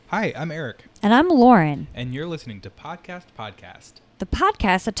Hi, I'm Eric. And I'm Lauren. And you're listening to Podcast, The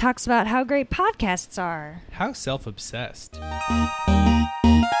podcast that talks about how great podcasts are. How self-obsessed. Hey,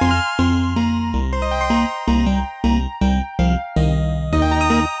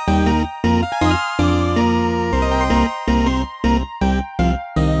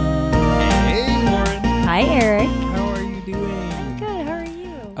 Lauren. Hi, Eric. How are you doing? Good, how are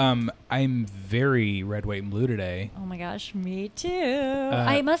you? I'm very red, white, and blue today. Oh my gosh, me too.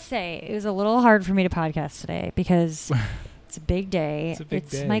 I must say, it was a little hard for me to podcast today because it's a big day.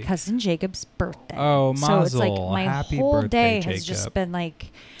 It's my cousin Jacob's birthday. Oh, mazel. So it's like my Happy whole birthday, day has just Jacob. been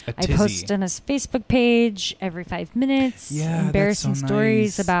like, A I tizzy. post on his Facebook page every 5 minutes. Yeah, embarrassing that's so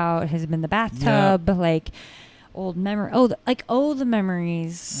stories nice. about him in the bathtub, like old memory. The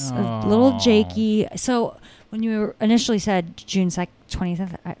memories of little Jakey. So when you initially said June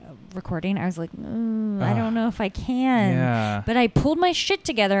 27th recording, I was like, I don't know if I can. Yeah. But I pulled my shit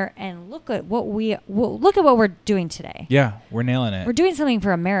together and look at what we're doing today. Yeah, we're nailing it. We're doing something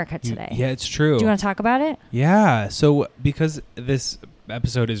for America today. Yeah, it's true. Do you want to talk about it? Yeah. So because this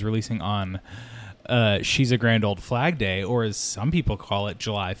episode is releasing on She's a Grand Old Flag Day, or as some people call it,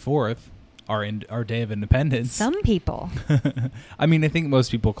 July 4th, our Day of Independence. Some people. I mean, I think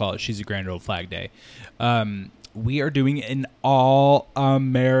most people call it She's a Grand Old Flag Day. We are doing an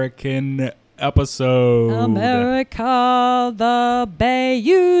all-American episode. America, the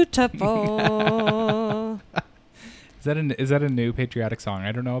BAE-UTIFUL. Is that a new patriotic song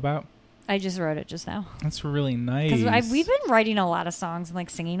I don't know about? I just wrote it just now. That's really nice. Because we've been writing a lot of songs and like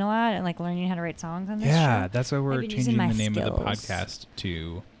singing a lot and like learning how to write songs on this Yeah, show. that's why we're I've been changing using the my name of the skills. podcast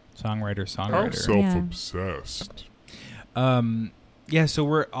to Songwriter. How self-obsessed. Yeah,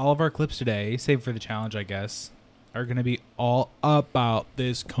 so all of our clips today, save for the challenge, I guess, are going to be all about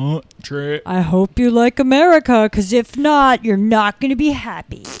this country. I hope you like America, because if not, you're not going to be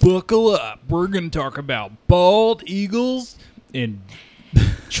happy. Buckle up. We're going to talk about bald eagles and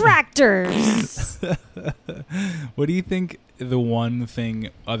Tractors. What do you think the one thing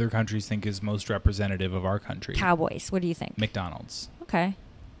other countries think is most representative of our country? Cowboys. What do you think? McDonald's. Okay.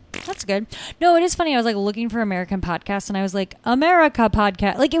 That's good. No, it is funny. I was like looking for American podcasts and I was like, America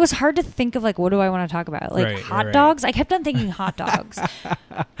podcast. Like it was hard to think of like, what do I want to talk about? Like hot dogs. I kept on thinking hot dogs.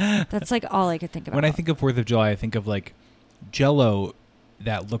 That's like all I could think about. When I think of 4th of July, I think of like Jell-O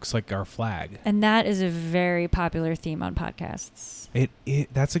that looks like our flag. And that is a very popular theme on podcasts.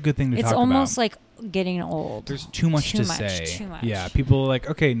 That's a good thing to talk about. It's almost like getting old. There's too much to say. Too much. Yeah, people are like,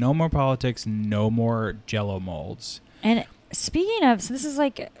 okay, no more politics, no more Jell-O molds. And speaking of, so this is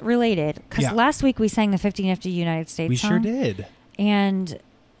like related, because last week we sang the 50 Nifty United States We song. sure did. And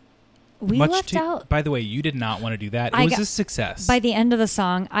we left out. By the way, you did not want to do that. It was a success. By the end of the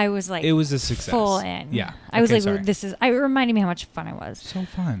song, I was like, it was a success. Full in. Yeah. I was like, sorry. it reminded me how much fun it was. So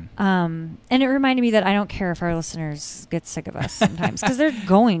fun. And it reminded me that I don't care if our listeners get sick of us sometimes, because they're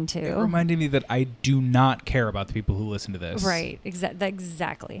going to. It reminded me that I do not care about the people who listen to this. Right.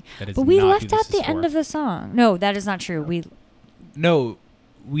 Exactly. That is but we not left who out this the is end for. of the song. No, that is not true. No,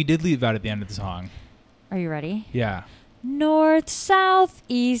 we did leave out at the end of the song. Are you ready? Yeah. North, south,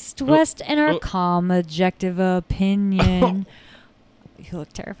 east, west, and our calm, objective opinion. You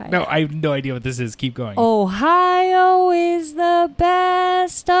look terrified. No, I have no idea what this is. Keep going. Ohio is the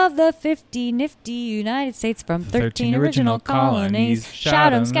best of the 50 nifty United States from 13 original colonies.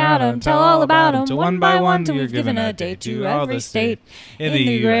 Shout 'em, scout 'em, tell all about 'em. One by one, till we've given a day to every state in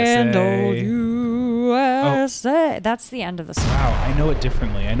the grand old USA. That's the end of the song. Wow, I know it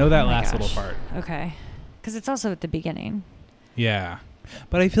differently. I know that Oh my last gosh. little part. Okay. Because it's also at the beginning. Yeah.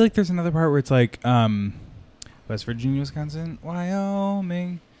 But I feel like there's another part where it's like West Virginia, Wisconsin,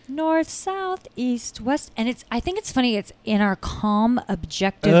 Wyoming. North, south, east, west. And I think it's funny. It's in our calm,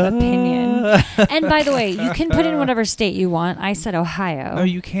 objective opinion. And by the way, you can put in whatever state you want. I said Ohio. No,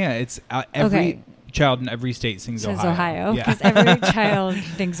 you can't. It's every child in every state sings Says Ohio. Because every child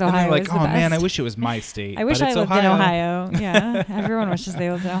thinks Ohio and they're like, is the oh best. man, I wish it was my state. I wish but I it's lived in Ohio. Yeah, everyone wishes they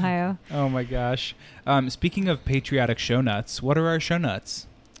lived in Ohio. Oh my gosh. Speaking of patriotic show nuts, what are our show nuts?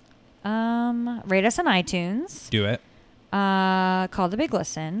 Rate us on iTunes. Do it. Call the Big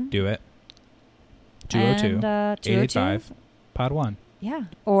Listen. Do it. 202 885 Pod 1. Yeah.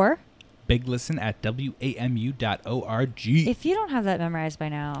 Or Big Listen at WAMU.org. if you don't have that memorized by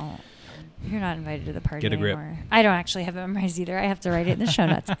now, you're not invited to the party Get a grip. anymore. I don't actually have it memorized either. I have to write it in the show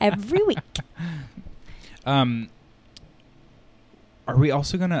notes every week. Are we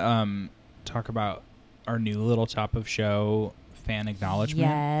also gonna talk about our new little top of show fan acknowledgement?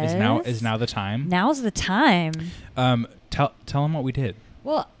 Yes. Is now the time? Now's the time. Tell them what we did.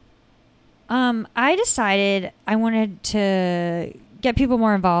 Well, I decided I wanted to get people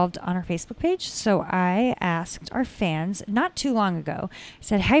more involved on our Facebook page. So I asked our fans not too long ago. I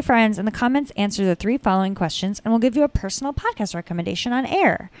said, "Hey friends, in the comments, answer the 3 following questions and we'll give you a personal podcast recommendation on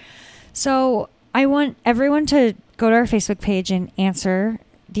air." So I want everyone to go to our Facebook page and answer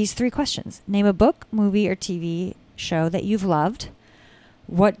these 3 questions. Name a book, movie, or TV show that you've loved.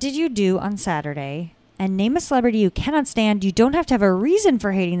 What did you do on Saturday? And name a celebrity you cannot stand. You don't have to have a reason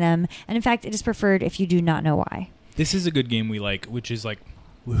for hating them. And in fact, it is preferred if you do not know why. This is a good game we like, which is like,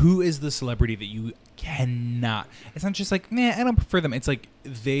 who is the celebrity that you cannot? It's not just like, I don't prefer them. It's like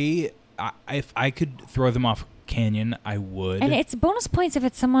if I could throw them off Canyon, I would. And it's bonus points if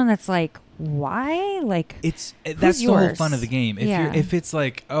it's someone that's like, why? Like, that's the whole fun of the game. If it's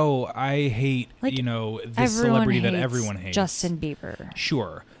like, oh, I hate, like, this celebrity that everyone hates. Justin Bieber.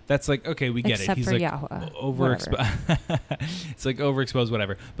 Sure. That's like, okay, we get Except it. He's for like Yahweh. It's like overexposed,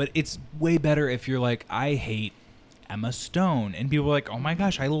 whatever. But it's way better if you're like, I hate Emma Stone, and people are like, oh my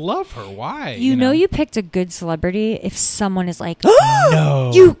gosh, I love her. Why? You know you picked a good celebrity if someone is like,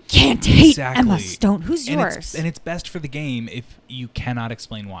 no, you can't hate Emma Stone. Who's yours? And it's best for the game if you cannot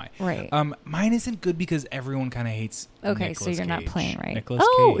explain why. Right. Mine isn't good because everyone kind of hates. Okay, Nicolas so you're Cage. not playing right. Nicolas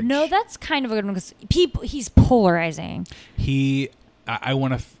Cage. No, that's kind of a good one because he's polarizing. I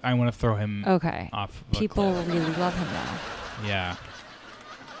want to throw him. Okay. Off. People really love him now. Yeah.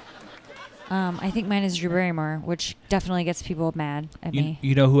 I think mine is Drew Barrymore, which definitely gets people mad at me.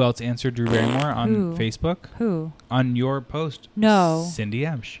 You know who else answered Drew Barrymore on Facebook? Who? On your post. No. Cindy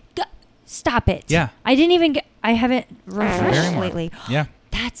Emsch. Stop it. Yeah. I haven't refreshed lately. Yeah.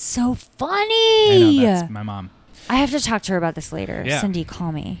 That's so funny. I know, that's my mom. I have to talk to her about this later. Yeah. Cindy,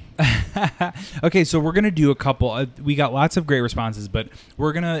 call me. Okay, so we're going to do a couple. We got lots of great responses, but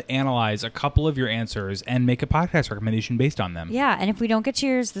we're going to analyze a couple of your answers and make a podcast recommendation based on them. Yeah, and if we don't get to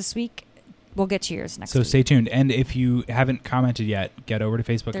yours this week, we'll get to yours next week. So stay tuned. And if you haven't commented yet, get over to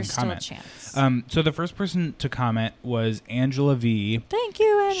Facebook and comment. There's still a chance. So the first person to comment was Angela V. Thank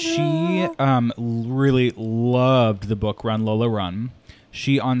you, Angela. She really loved the book Run, Lola, Run.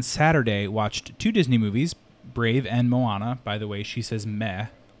 She, on Saturday, watched 2 Disney movies, Brave and Moana. By the way, she says meh.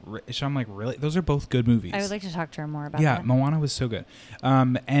 So I'm like, really? Those are both good movies. I would like to talk to her more about that. Yeah, Moana was so good.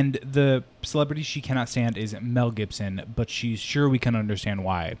 And the celebrity she cannot stand is Mel Gibson, but she's sure we can understand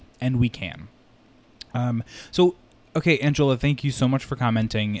why. And we can. So, okay, Angela, thank you so much for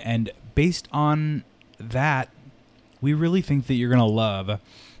commenting. And based on that, we really think that you're going to love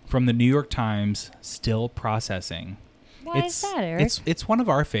from the New York Times, Still Processing. Why is that, Eric? It's one of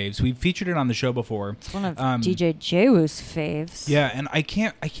our faves. We've featured it on the show before. It's one of DJ Jewu's faves. Yeah, and I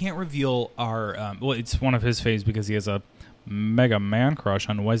can't reveal our well, it's one of his faves because he has a mega man crush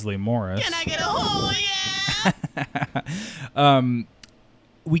on Wesley Morris. Can I get a yeah?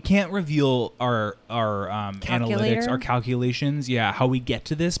 We can't reveal our analytics, our calculations, how we get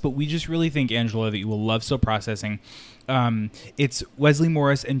to this, but we just really think, Angela, that you will love Still Processing. It's Wesley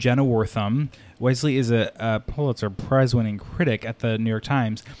Morris and Jenna Wortham. Wesley is a Pulitzer Prize-winning critic at the New York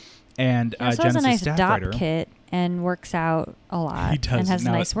Times, and Jenna's a a nice staff dot writer. Kit and works out a lot. He does. And has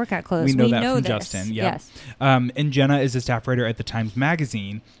nice workout clothes. We know that from this. Justin. Yep. Yes. And Jenna is a staff writer at the Times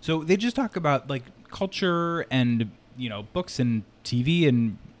Magazine. So they just talk about like culture and books and TV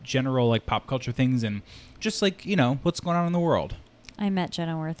and general like pop culture things and just like what's going on in the world. I met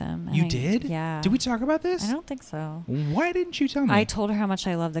Jenna Wortham. You did? Yeah. Did we talk about this? I don't think so. Why didn't you tell me? I told her how much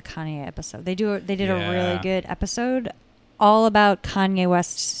I love the Kanye episode. They did Yeah. a really good episode all about Kanye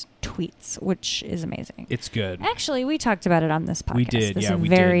West's tweets, which is amazing. It's good. Actually, we talked about it on this podcast. We did, This yeah, we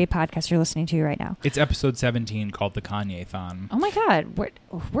very did. podcast you're listening to right now. It's episode 17 called The Kanye-thon. Oh my God.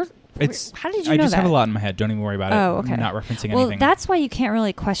 How did you I know just that? have a lot in my head. Don't even worry about it. Oh, okay. I'm not referencing well, anything. that's why you can't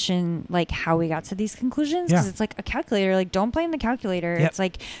really question like how we got to these conclusions because Yeah. it's like a calculator. Like, don't blame the calculator. Yep. It's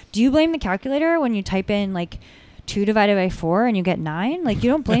like, do you blame the calculator when you type in like 2 divided by 4 and you get 9? Like, you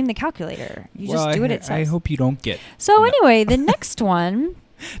don't blame the calculator. You just do what it says. I hope you don't get. So anyway, the next one.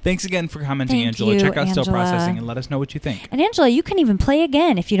 Thanks again for commenting, Thank Angela. you, Check out Still Angela. Processing and let us know what you think. And Angela, you can even play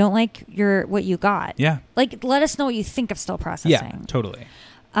again if you don't like what you got. Yeah. Like, let us know what you think of Still Processing. Yeah, totally.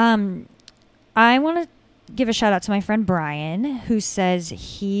 I want to give a shout out to my friend Brian, who says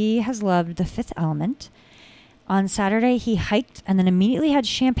he has loved The Fifth Element. On Saturday, he hiked and then immediately had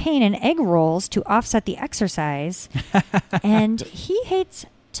champagne and egg rolls to offset the exercise. And he hates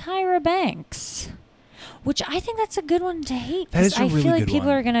Tyra Banks, which I think that's a good one to hate. That is a I really feel like good people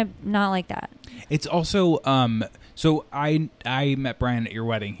one. are going to not like that. It's also so I met Brian at your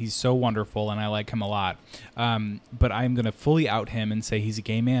wedding. He's so wonderful and I like him a lot. But I'm going to fully out him and say he's a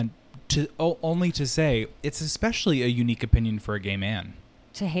gay man only to say it's especially a unique opinion for a gay man.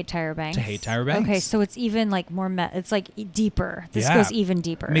 To hate Tyra Banks. To hate Tyra Banks. Okay, so it's even like more. It's like deeper. This goes even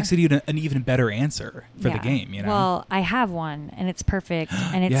deeper. Makes it an even better answer for the game. You know. Well, I have one, and it's perfect,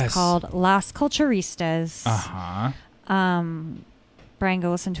 and it's called Las Culturistas. Brian,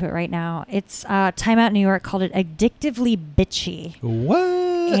 go listen to it right now. It's Time Out New York called it Addictively Bitchy.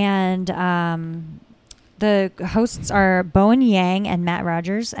 What? And the hosts are Bowen Yang and Matt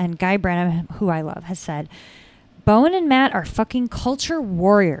Rogers, and Guy Branum, who I love, has said, Bowen and Matt are fucking culture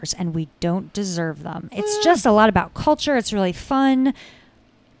warriors, and we don't deserve them. It's just a lot about culture. It's really fun.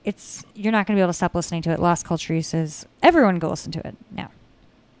 You're not going to be able to stop listening to it. Las Culturistas. Everyone go listen to it now.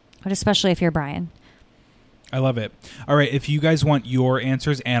 But especially if you're Brian. I love it. All right, if you guys want your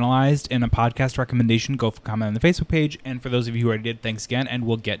answers analyzed in a podcast recommendation, go comment on the Facebook page. And for those of you who already did, thanks again, and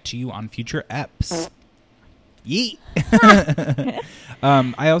we'll get to you on future eps. Yeet.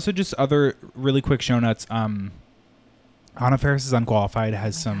 I also just other really quick show notes. Anna Faris' Unqualified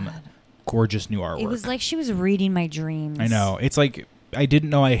has some gorgeous new artwork. It was like she was reading my dreams. I know. It's like I didn't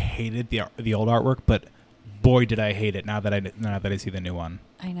know I hated the old artwork, but boy, did I hate it now that I see the new one.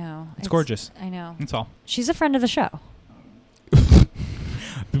 I know. It's gorgeous. I know. That's all. She's a friend of the show.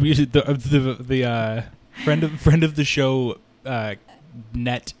 the friend of the show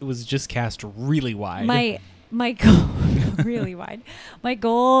net was just cast really wide. My goal really wide. My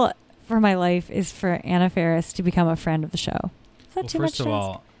goal for my life is for Anna Faris to become a friend of the show. Is that too much? First of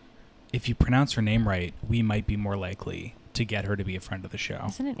all, if you pronounce her name right, we might be more likely to get her to be a friend of the show.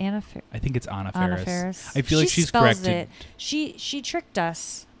 Isn't it Anna Faris? I think it's Anna Faris. Anna Faris. I feel like she's corrected. It. She tricked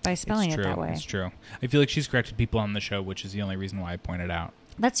us by spelling it that way. It's true. I feel like she's corrected people on the show, which is the only reason why I pointed out.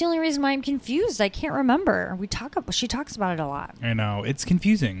 That's the only reason why I'm confused. I can't remember. She talks about it a lot. I know. It's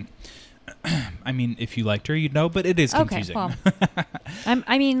confusing. I mean, if you liked her, you'd know, but it is confusing. Okay, well,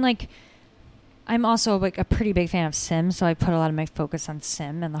 I'm also like a pretty big fan of Sim, so I put a lot of my focus on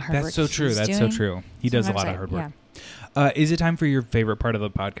Sim and the hard work. That's so true. That's so true. He does a lot of hard work. Yeah. Is it time for your favorite part of the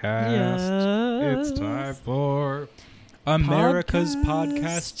podcast? Yes. It's time for America's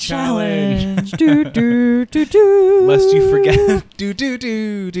Podcast Challenge. Lest you forget.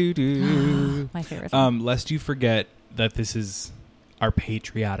 My favorite thing. Lest you forget that this is our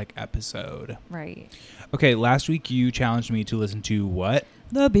patriotic episode. Right. Okay, last week you challenged me to listen to what?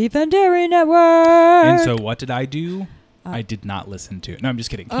 The Beef and Dairy Network. And so what did I do? I did not listen to it. No, I'm just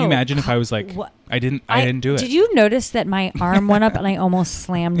kidding. Can you imagine if I was like, what? I didn't do it. Did you notice that my arm went up and I almost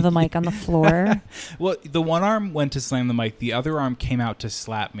slammed the mic on the floor? Well, the one arm went to slam the mic. The other arm came out to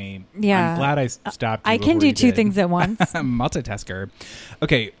slap me. Yeah. I'm glad I stopped you I can do two things at once. Multitasker.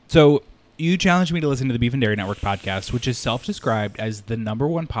 Okay, so you challenged me to listen to the Beef and Dairy Network podcast, which is self-described as the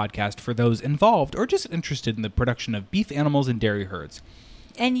 #1 podcast for those involved or just interested in the production of beef animals and dairy herds.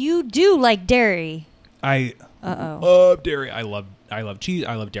 And you do like dairy. I love dairy. I love cheese.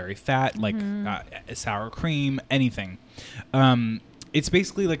 I love dairy fat, like sour cream, anything. It's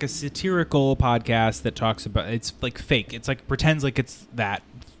basically like a satirical podcast that talks about. It's like fake. It's like pretends like it's that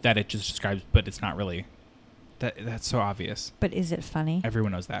it just describes, but it's not really. That's so obvious. But is it funny?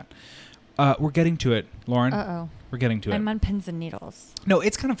 Everyone knows that. We're getting to it, Lauren. We're getting to it. I'm on pins and needles. No,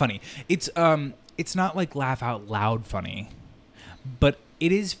 it's kind of funny. It's not like laugh out loud funny, but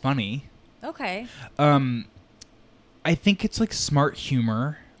it is funny. Okay. I think it's like smart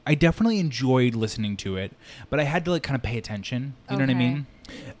humor. I definitely enjoyed listening to it, but I had to like kind of pay attention. You know what I mean?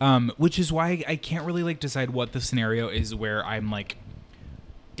 Which is why I can't really like decide what the scenario is where I'm like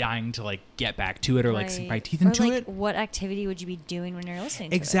dying to like get back to it or like sink my teeth into it. What activity would you be doing when you're listening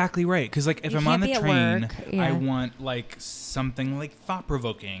to exactly it? Right. Because like if I'm on the train, I want like something like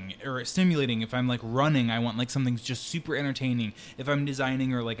thought-provoking or stimulating. If I'm like running, I want like something just super entertaining. If I'm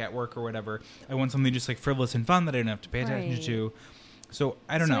designing or like at work or whatever, I want something just like frivolous and fun that I don't have to pay attention to. So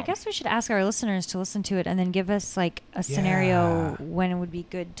I don't know. I guess we should ask our listeners to listen to it and then give us like a scenario when it would be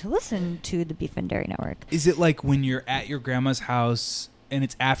good to listen to the Beef and Dairy Network. Is it like when you're at your grandma's house and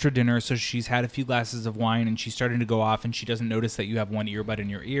it's after dinner, so she's had a few glasses of wine and she's starting to go off and she doesn't notice that you have one earbud in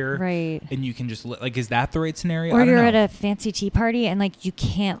your ear? Right. And you can just, like, is that the right scenario? Or you're at a fancy tea party and, like, you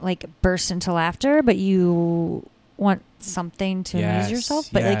can't, like, burst into laughter, but you want something to amuse yourself,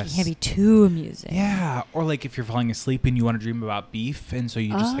 but, like, it can't be too amusing. Yeah. Or, like, if you're falling asleep and you want to dream about beef, and so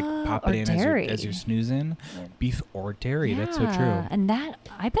you just, like, pop it in as you're snoozing. Beef or dairy. Yeah. That's so true. And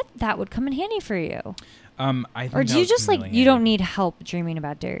I bet that would come in handy for you. I think or do you just really you don't need help dreaming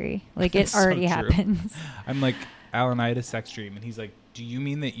about dairy? Like it already happens. I'm like, Alan, I had a sex dream, and he's like, "Do you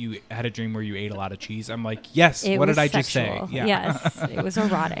mean that you had a dream where you ate a lot of cheese?" I'm like, "Yes." What did I just say? Yeah. Yes, it was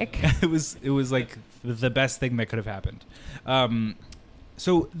erotic. It was like the best thing that could have happened.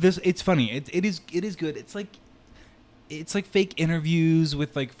 So it's funny. It is good. It's like it's like fake interviews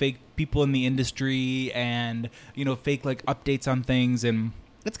with like fake people in the industry and, you know, fake like updates on things, and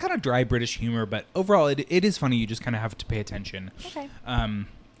it's kind of dry British humor, but overall it is funny. You just kind of have to pay attention. Okay.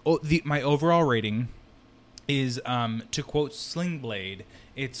 My overall rating is, to quote Sling Blade,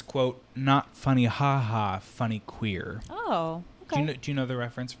 it's quote, not funny ha, funny queer. Oh, okay. Do you know the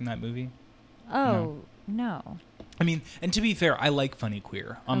reference from that movie? Oh, no. I mean, and to be fair, I like funny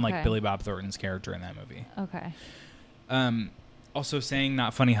queer, unlike Okay. Billy Bob Thornton's character in that movie. Okay. Also saying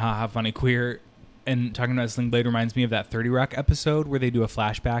not funny ha, funny queer, and talking about Sling Blade reminds me of that 30 Rock episode where they do a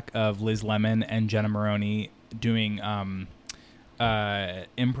flashback of Liz Lemon and Jenna Maroney doing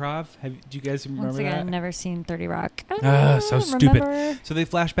improv. Do you guys remember Once again, that? I've never seen 30 Rock. So stupid. So they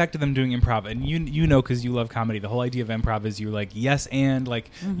flash back to them doing improv, and you know, because you love comedy, the whole idea of improv is you like yes and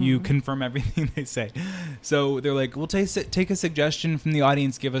like you confirm everything they say. So they're like, we'll take a suggestion from the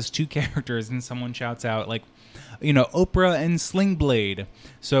audience, give us 2 characters, and someone shouts out like, you know, Oprah and Sling Blade.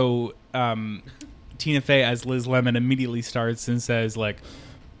 So Tina Fey as Liz Lemon immediately starts and says like,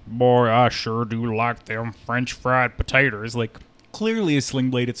 boy, I sure do like them French fried potatoes. Like, clearly a Sling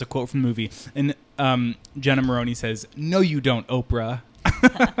Blade. It's a quote from the movie. And Jenna Maroney says, no, you don't, Oprah.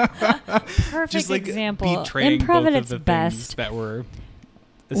 Perfect Just like example. betraying Improv both at of its the things best. that were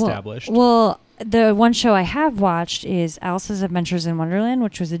established. Well, the one show I have watched is Alice's Adventures in Wonderland,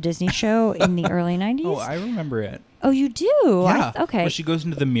 which was a Disney show in the early 90s. Oh, I remember it. Oh, you do? Yeah. Okay. Where she goes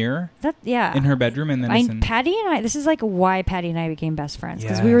into the mirror Yeah. in her bedroom, and then Patty and I, this is like why Patty and I became best friends.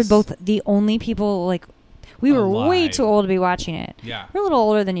 Because we were both the only people, like, we were way too old to be watching it. Yeah. We're a little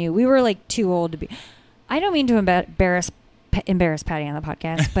older than you. We were like too old to be. I don't mean to embarrass Patty on the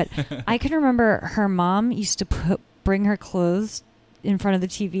podcast, but I can remember her mom used to bring her clothes in front of the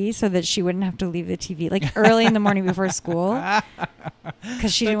TV so that she wouldn't have to leave the TV like early in the morning before school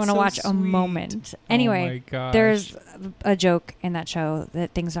because she didn't want to watch a moment. Anyway, there's a joke in that show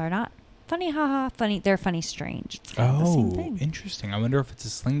that things are not funny, haha, funny. They're funny, strange. It's kind of the same thing. Interesting. I wonder if it's a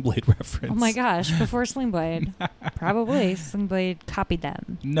Sling Blade reference. Oh my gosh! Before Sling Blade, probably Sling Blade copied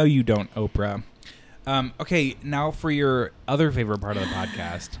them. No, you don't, Oprah. Okay, now for your other favorite part of the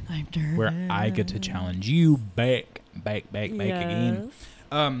podcast, where I get to challenge you back again.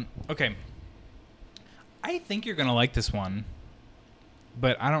 Okay. I think you're gonna like this one,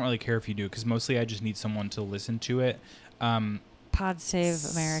 but I don't really care if you do, because mostly I just need someone to listen to it. Pod Save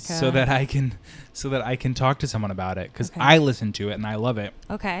America. So that I can talk to someone about it, because I listen to it and I love it.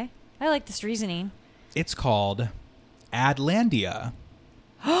 Okay, I like this reasoning. It's called Adlandia.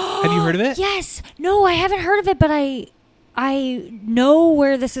 Have you heard of it? Yes. No, I haven't heard of it, but I know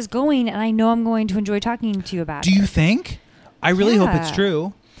where this is going, and I know I'm going to enjoy talking to you about it. Do you think? I really hope it's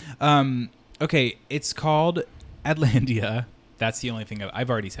true. Okay, it's called Adlandia. That's the only thing I've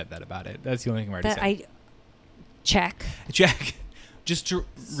already said that about it. That's the only thing I've already said. Check. Just to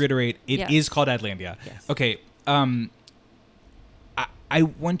reiterate, it is called Adlandia. Yes. Okay. I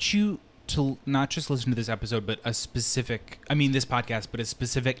want you to not just listen to this episode, but this podcast, but a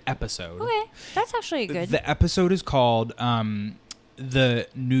specific episode. Okay, that's actually good. The episode is called "The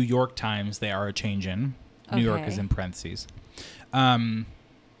New York Times They Are a Changin'." New York is in parentheses. I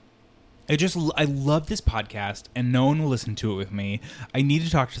love this podcast, and no one will listen to it with me. I need to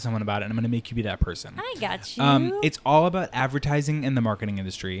talk to someone about it, and I'm going to make you be that person. I got you. It's all about advertising and the marketing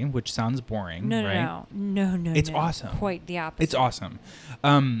industry, which sounds boring, right? No. It's awesome. Quite the opposite. It's awesome.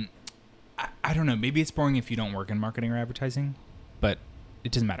 I don't know. Maybe it's boring if you don't work in marketing or advertising, but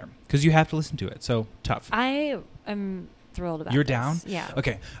it doesn't matter because you have to listen to it. So tough. I am thrilled about You're this. down? Yeah.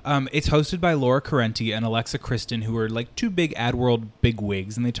 Okay. It's hosted by Laura Carenti and Alexa Kristen, who are like 2 big AdWorld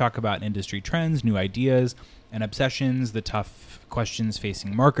bigwigs, and they talk about industry trends, new ideas, and obsessions, the tough questions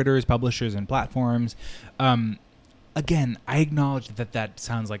facing marketers, publishers, and platforms. Again, I acknowledge that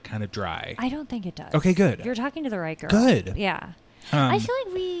sounds like kind of dry. I don't think it does. Okay, good. You're talking to the right girl. Good. Yeah. I feel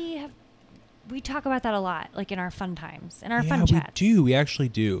like we talk about that a lot, like in our fun times, in our fun chats. We do. We actually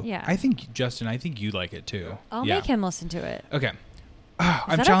do. Yeah. I think, Justin, you like it too. I'll make him listen to it. Okay.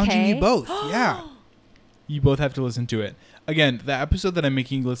 I'm that challenging okay? you both. Yeah. You both have to listen to it. Again, the episode that I'm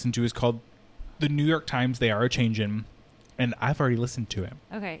making you listen to is called "The New York Times They Are a Changin'," and I've already listened to it.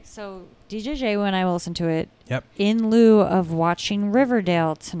 Okay, so DJ J and I will listen to it. Yep. In lieu of watching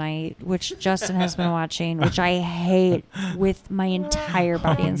Riverdale tonight, which Justin has been watching, which I hate with my entire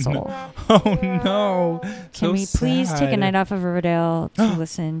body and soul. Oh no! Can we please take a night off of Riverdale to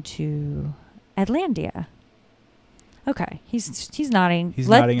listen to Adlandia? Okay, he's nodding. He's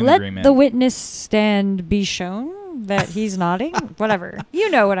nodding in agreement. Let the witness stand be shown that he's nodding. Whatever,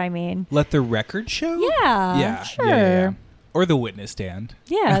 you know what I mean. Let the record show. Yeah, sure. Yeah. Or the witness stand.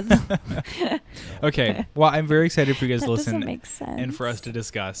 Yeah. Okay. Well, I'm very excited for you guys to listen doesn't make sense. and for us to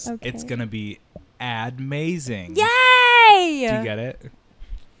discuss. Okay. It's going to be amazing. Yay! Do you get it?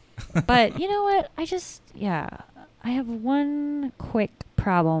 But you know what? I have one quick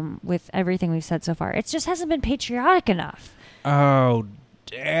problem with everything we've said so far. It just hasn't been patriotic enough. Oh,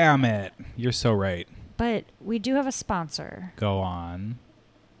 damn it. You're so right. But we do have a sponsor. Go on.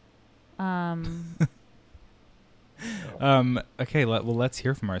 Okay, let's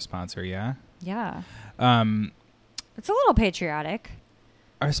hear from our sponsor, yeah? Yeah. It's a little patriotic.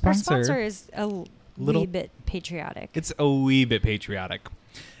 Our sponsor is a wee bit patriotic. It's a wee bit patriotic.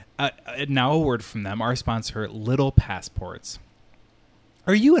 Now a word from them, our sponsor, Little Passports.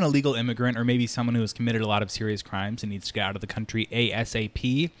 Are you an illegal immigrant or maybe someone who has committed a lot of serious crimes and needs to get out of the country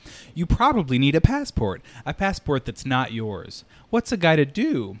ASAP? You probably need a passport that's not yours. What's a guy to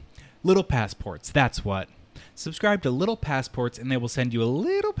do? Little Passports, that's what. Subscribe to Little Passports and they will send you a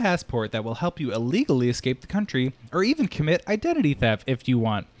little passport that will help you illegally escape the country or even commit identity theft if you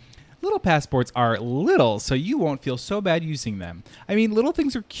want. Little passports are little, so you won't feel so bad using them. I mean, little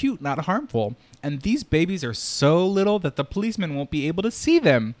things are cute, not harmful. And these babies are so little that the policeman won't be able to see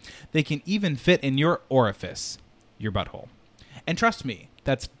them. They can even fit in your orifice, your butthole. And trust me,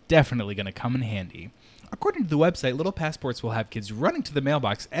 that's definitely going to come in handy. According to the website, Little Passports will have kids running to the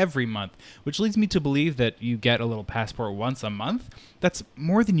mailbox every month, which leads me to believe that you get a little passport once a month. That's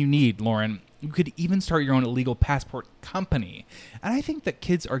more than you need, Lauren. You could even start your own illegal passport company. And I think that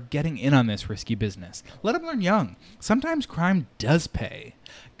kids are getting in on this risky business. Let them learn young. Sometimes crime does pay.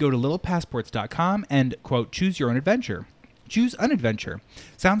 Go to littlepassports.com and, quote, choose your own adventure. Choose an adventure.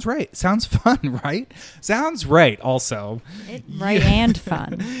 Sounds right. Sounds fun, right? Sounds right, also. Right and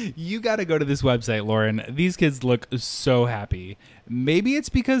fun. You got to go to this website, Lauren. These kids look so happy. Maybe it's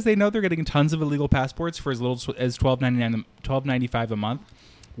because they know they're getting tons of illegal passports for as little as $12.95 a month.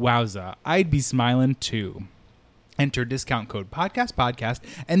 Wowza. I'd be smiling, too. Enter discount code podcast,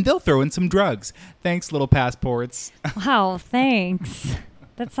 and they'll throw in some drugs. Thanks, Little Passports. Wow, thanks.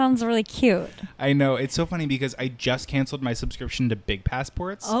 That sounds really cute. I know. It's so funny because I just canceled my subscription to Big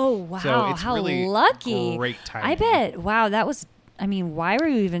Passports. Oh, wow. So it's how really lucky. Great timing. I bet. Wow, that was... I mean, why were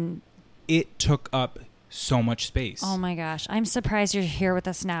you even... It took up so much space. Oh, my gosh. I'm surprised you're here with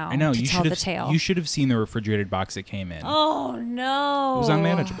us now. I know. To tell the tale. You should have seen the refrigerated box it came in. Oh, no. It was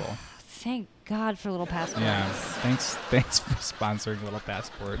unmanageable. Thank God for Little Passports. Yeah. Thanks for sponsoring Little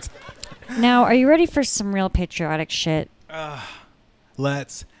Passports. Now, are you ready for some real patriotic shit?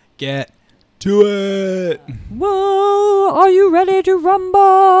 Let's get to it. Whoa, are you ready to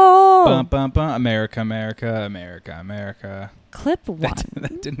rumble? Bum, bum, bum. America, America, America, America. Clip one.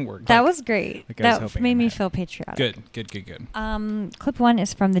 That didn't work. That was great. That made me it. feel patriotic. Good. Clip one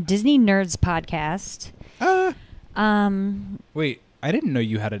is from the Disney Nerds podcast. Wait, I didn't know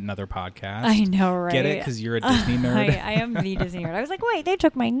you had another podcast. I know, right? Get it? Because you're a Disney nerd? I am the Disney nerd. I was like, wait, they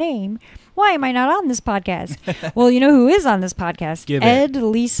took my name. Why am I not on this podcast? Well, you know who is on this podcast? Ed,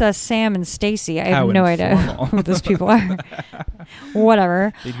 Lisa, Sam, and Stacy. I have no idea who those people are.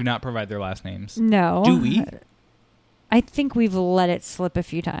 Whatever. They do not provide their last names. No. Do we? I think we've let it slip a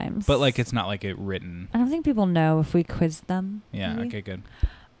few times. But like it's not like it written. I don't think people know if we quizzed them. Yeah, maybe. okay, good.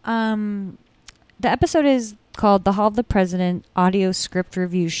 The episode is called The Hall of the President Audio Script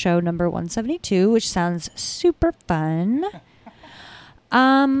Review Show number 172, which sounds super fun.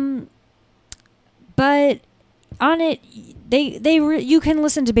 But on it, you can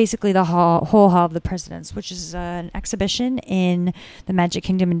listen to basically the whole Hall of the Presidents, which is an exhibition in the Magic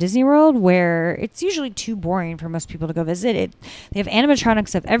Kingdom in Disney World where it's usually too boring for most people to go visit it. They have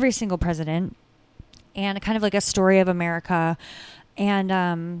animatronics of every single president and kind of like a story of America.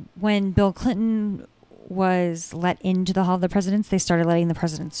 And when Bill Clinton was let into the Hall of the Presidents, they started letting the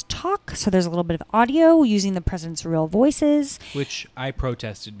presidents talk. So there's a little bit of audio using the presidents' real voices. Which I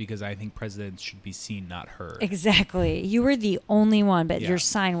protested because I think presidents should be seen, not heard. Exactly. You were the only one, but your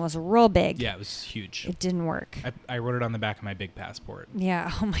sign was real big. Yeah, it was huge. It didn't work. I wrote it on the back of my big passport. Yeah.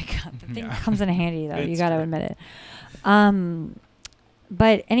 Oh, my God. The thing comes in handy, though. You got to admit it.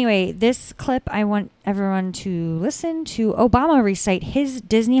 But anyway, this clip, I want everyone to listen to Obama recite his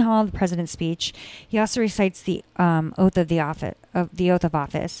Disney Hall of the President speech. He also recites the oath of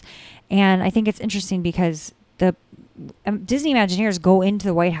office, and I think it's interesting because the Disney Imagineers go into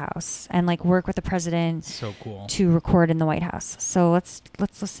the White House and like work with the president. So cool. To record in the White House. So let's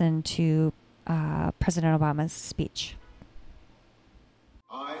listen to President Obama's speech.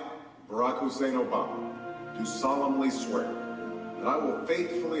 I, Barack Hussein Obama, do solemnly swear that I will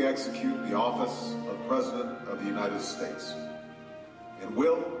faithfully execute the office of President of the United States and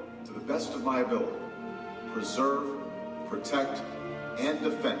will, to the best of my ability, preserve, protect, and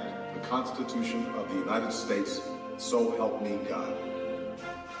defend the Constitution of the United States, so help me God.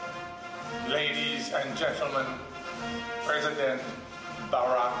 Ladies and gentlemen, President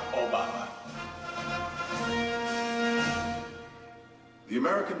Barack Obama. The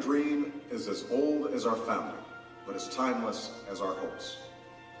American dream is as old as our founding, but as timeless as our hopes.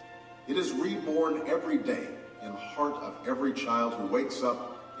 It is reborn every day in the heart of every child who wakes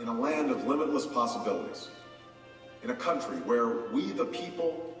up in a land of limitless possibilities. In a country where we the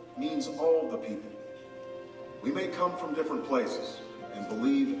people means all the people. We may come from different places and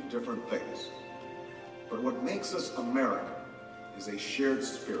believe different things, but what makes us American is a shared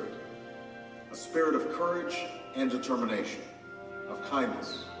spirit, a spirit of courage and determination, of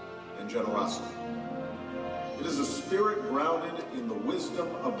kindness and generosity. It is a spirit grounded in the wisdom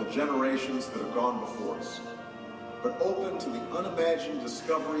of the generations that have gone before us, but open to the unimagined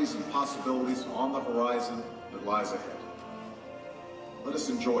discoveries and possibilities on the horizon that lies ahead. Let us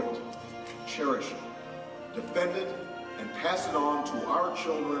enjoy it, cherish it, defend it, and pass it on to our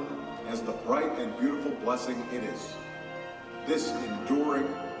children as the bright and beautiful blessing it is. This enduring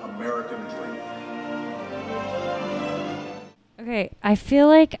American dream. Okay, I feel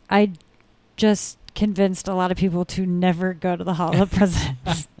like I just convinced a lot of people to never go to the Hall of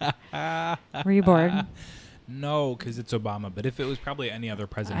Presidents. Were you bored? No, because it's Obama. But if it was probably any other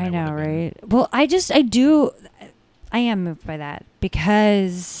president, I know, right? Well, I am moved by that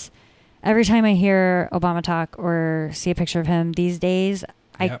because every time I hear Obama talk or see a picture of him these days,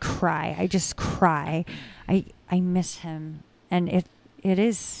 I cry. I just cry. I miss him, and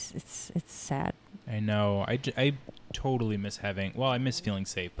it's sad. I know. I totally miss I miss feeling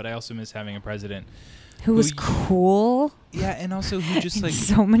safe, but I also miss having a president who was cool. Yeah, and also who just in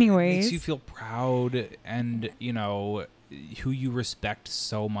so many ways makes you feel proud, and who you respect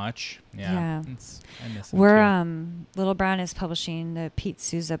so much. Yeah. I miss him too. Little Brown is publishing the Pete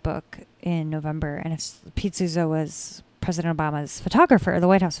Souza book in November, and Pete Souza was President Obama's photographer, the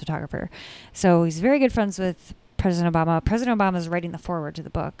White House photographer. So he's very good friends with President Obama. President Obama is writing the foreword to the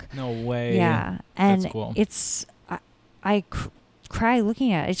book. No way. Yeah, and that's cool. I cry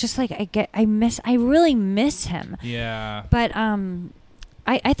looking at it. It's just like I really miss him. Yeah. But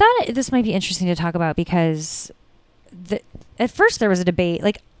I thought this might be interesting to talk about because at first there was a debate,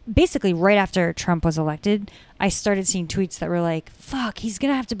 like basically right after Trump was elected, I started seeing tweets that were like, fuck, he's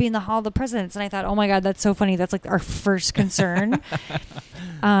going to have to be in the Hall of the Presidents. And I thought, oh my God, that's so funny. That's like our first concern.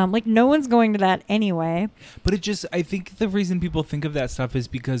 Like no one's going to that anyway. But I think the reason people think of that stuff is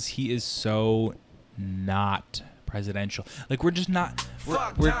because he is so not presidential. Like we're just not. We're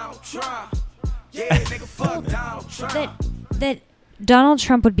that Donald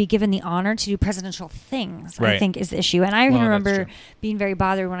Trump would be given the honor to do presidential things, right. I think is the issue. And I can remember being very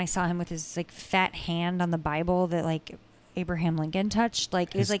bothered when I saw him with his like fat hand on the Bible that like Abraham Lincoln touched.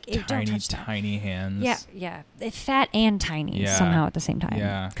 Like it was like don't touch that. Tiny hands. Yeah. Fat and tiny somehow at the same time.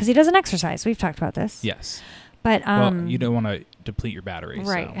 Yeah. Because he doesn't exercise. We've talked about this. Yes. But you don't want to deplete your batteries.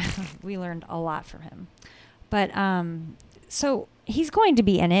 Right. So. We learned a lot from him. But so he's going to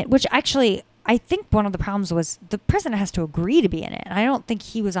be in it, which actually I think one of the problems was the president has to agree to be in it. And I don't think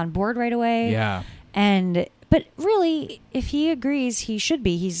he was on board right away. Yeah. But really, if he agrees, he should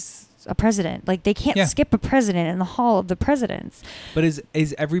be. He's a president. Like they can't skip a president in the Hall of the Presidents. But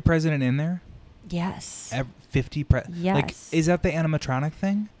is every president in there? Yes. 50 yes. Like is that the animatronic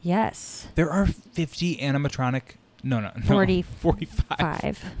thing? Yes. There are 50 animatronic. No.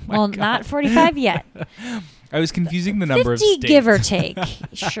 45. Well, God. Not 45 yet. I was confusing the number of 50 states. Give or take.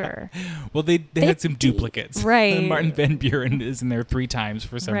 Sure. Well, they had some duplicates. Right. Martin Van Buren is in there 3 times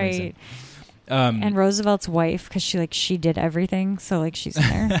for some reason. And Roosevelt's wife, because she did everything, so like she's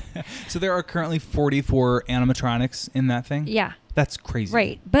in there. So there are currently 44 animatronics in that thing? Yeah. That's crazy.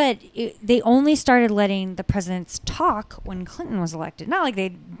 Right. But they only started letting the presidents talk when Clinton was elected. Not like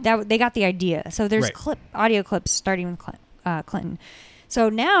they got the idea. So there's audio clips starting with Clinton. So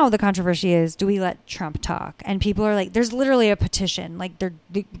now the controversy is, do we let Trump talk? And people are like, there's literally a petition. Like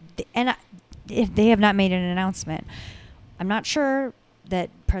if they have not made an announcement. I'm not sure that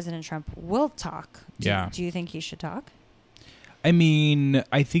President Trump will talk. Do you think he should talk? I mean,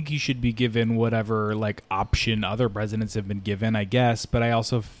 I think he should be given whatever like option other presidents have been given, I guess. But I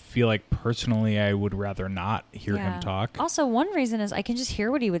also feel like personally, I would rather not hear him talk. Also, one reason is I can just hear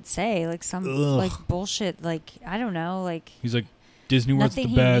what he would say, like some like bullshit, like I don't know, like he's like Disney World's the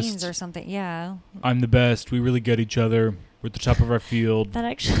best, nothing he means or something. Yeah, I'm the best. We really get each other. We're at the top of our field. That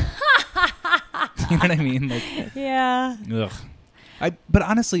actually, you know what I mean? Like, yeah. Ugh. But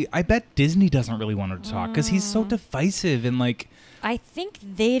honestly, I bet Disney doesn't really want her to talk because he's so divisive and like I think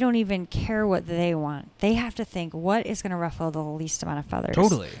they don't even care what they want. They have to think, what is going to ruffle the least amount of feathers?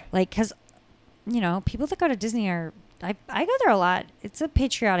 Totally. Like, because, people that go to Disney are, I go there a lot. It's a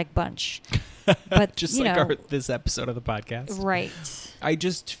patriotic bunch. But, just like this episode of the podcast. Right. I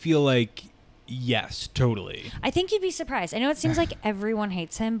just feel like, yes, totally. I think you'd be surprised. I know it seems like everyone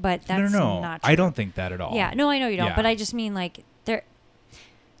hates him, but that's not true. I don't think that at all. Yeah, no, I know you don't. Yeah. But I just mean, like, there...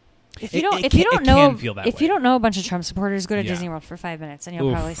 If you It don't know a bunch of Trump supporters, go to Yeah. Disney World for 5 minutes and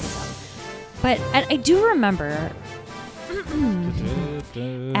you'll probably see some. But I do remember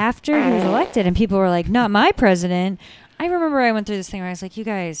after he was elected and people were like, not my president. I remember I went through this thing where I was like, you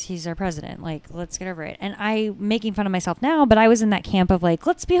guys, he's our president. Like, let's get over it. And I'm making fun of myself now, but I was in that camp of like,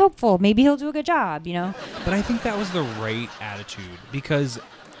 let's be hopeful. Maybe he'll do a good job, But I think that was the right attitude, because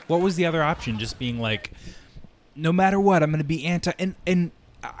what was the other option? Just being like, no matter what, I'm going to be anti... And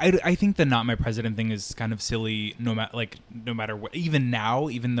I think the not my president thing is kind of silly, no matter what. Even now,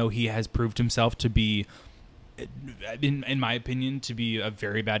 even though he has proved himself to be, in my opinion, to be a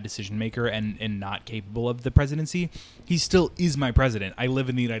very bad decision maker and not capable of the presidency, he still is my president. I live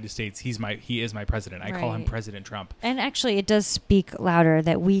in the United States. He is my president. I call him President Trump. And actually, it does speak louder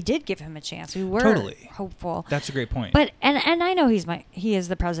that we did give him a chance. We were hopeful. That's a great point. But and I know he is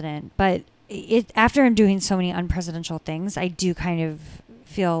the president, but after him doing so many unpresidential things, I do kind of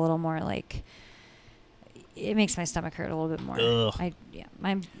feel a little more like it makes my stomach hurt a little bit more. Ugh.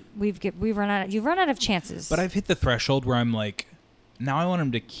 You've run out of chances. But I've hit the threshold where I'm like, now I want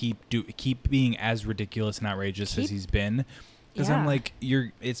him to keep being as ridiculous and outrageous as he's been, because I'm like,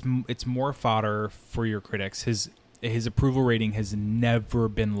 it's more fodder for your critics. His approval rating has never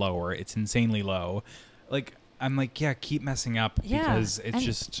been lower. It's insanely low. Like, I'm like, keep messing up, because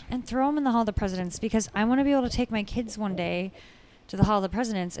it's and throw him in the Hall of the Presidents, because I want to be able to take my kids one day to the Hall of the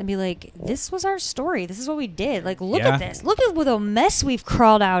Presidents and be like, this was our story. This is what we did. Like, look at this. Look at the mess we've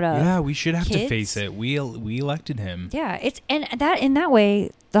crawled out of. Yeah, we should have to face it. We elected him. Yeah, in that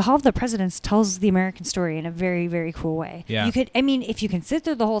way, the Hall of the Presidents tells the American story in a very, very cool way. Yeah. If you can sit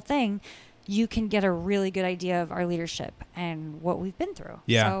through the whole thing, you can get a really good idea of our leadership and what we've been through.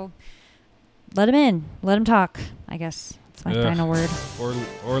 Yeah. So let him in. Let him talk, I guess. That's my final word.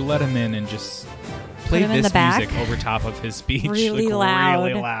 Or let him in and just play this music over top of his speech. Really loud.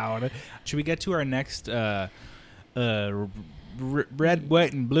 Really loud. Should we get to our next red,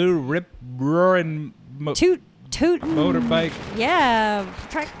 white, and blue rip roaring toot motorbike? Yeah,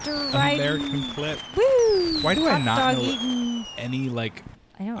 tractor riding. American clip. Woo! Why do I not know eating. any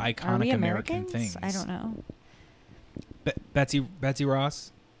iconic American things? I don't know. Betsy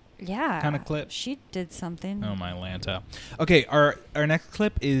Ross? Yeah. Kind of clip. She did something. Oh, my Lanta. Okay, our next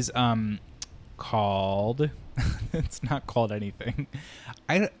clip is called... it's not called anything.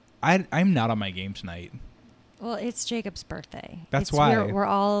 I'm not on my game tonight. Well, it's Jacob's birthday. That's why. We're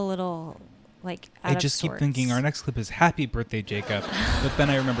all a little, like, out I just keep thinking our next clip is Happy Birthday, Jacob. But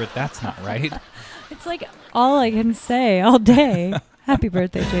then I remember that's not right. It's like all I can say all day. Happy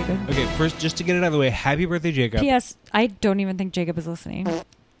birthday, Jacob. Okay, first, just to get it out of the way, Happy Birthday, Jacob. P.S. I don't even think Jacob is listening.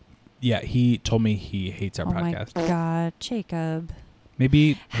 Yeah, he told me he hates our podcast. Oh, my God. Jacob.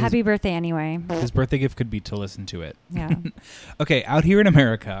 Maybe happy birthday anyway. His birthday gift could be to listen to it. Yeah. Okay, Out Here in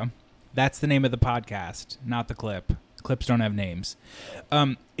America, that's the name of the podcast, not the clip. Clips don't have names.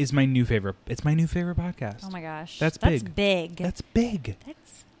 Is my new favorite. It's my new favorite podcast. Oh my gosh. That's big. That's big.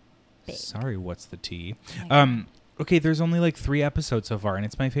 Sorry, what's the T? Okay, there's only like 3 episodes so far, and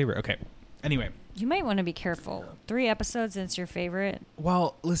it's my favorite. Okay. Anyway. You might want to be careful. 3 episodes and it's your favorite.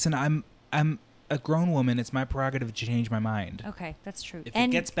 Well, listen, I'm a grown woman. It's my prerogative to change my mind. Okay, that's true. If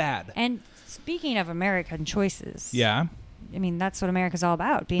it gets bad. And speaking of American choices. Yeah. I mean, that's what America's all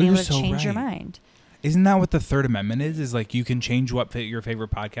about. Being able to change your mind. Isn't that what the Third Amendment is? Is like you can change what your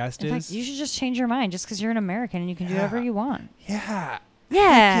favorite podcast is? In fact, you should just change your mind just because you're an American and you can do whatever you want. Yeah.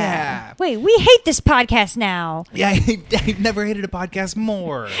 Yeah. Wait, we hate this podcast now. Yeah, I've never hated a podcast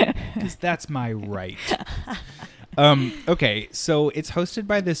more. Because that's my right. Okay, so it's hosted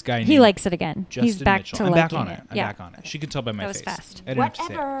by this guy named He likes it again. Justin He's back Mitchell. to I'm liking back on it. I'm back on it. She can tell by my face. That was fast. I didn't have to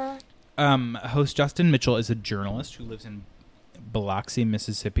say it. Host Justin Mitchell is a journalist who lives in Biloxi,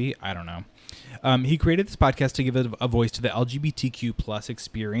 Mississippi. I don't know. He created this podcast to give a voice to the LGBTQ plus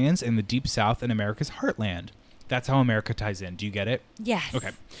experience in the Deep South and America's heartland. That's how America ties in. Do you get it? Yes.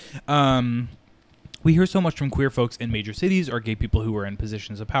 Okay. We hear so much from queer folks in major cities or gay people who are in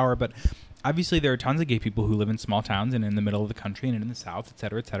positions of power, but obviously there are tons of gay people who live in small towns and in the middle of the country and in the South, et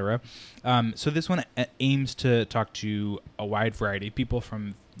cetera, et cetera. So this one aims to talk to a wide variety of people,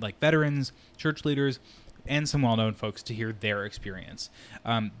 from like veterans, church leaders, and some well-known folks to hear their experience.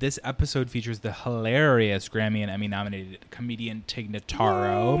 This episode features the hilarious Grammy and Emmy-nominated comedian Tig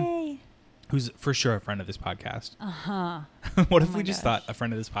Notaro, Yay. who's for sure a friend of this podcast. Uh-huh. What if we just thought a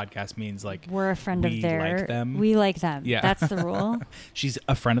friend of this podcast means like we're a friend of theirs? Like them? We like them. Yeah. That's the rule. She's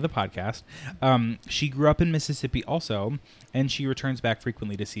a friend of the podcast. She grew up in Mississippi also, and she returns back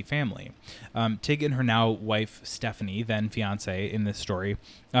frequently to see family. Tig and her now wife, Stephanie, then fiance in this story,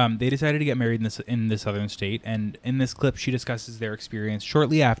 they decided to get married in the southern state, and in this clip, she discusses their experience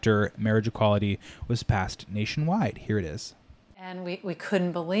shortly after marriage equality was passed nationwide. Here it is. And we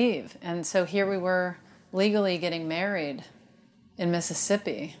couldn't believe. And so here we were legally getting married in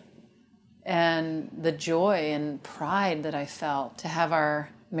Mississippi. And the joy and pride that I felt to have our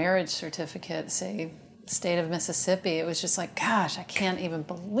marriage certificate say state of Mississippi, it was just like, gosh, I can't even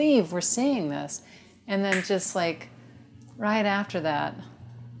believe we're seeing this. And then just like right after that,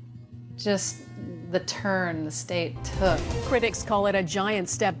 just the turn the state took. Critics call it a giant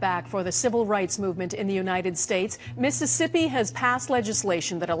step back for the civil rights movement in the United States. Mississippi has passed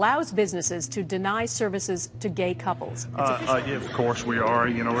legislation that allows businesses to deny services to gay couples. Yeah, of course we are.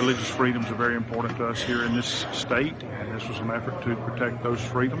 You know, religious freedoms are very important to us here in this state, and this was an effort to protect those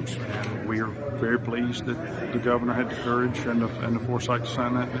freedoms. And we are very pleased that the governor had the courage and the foresight to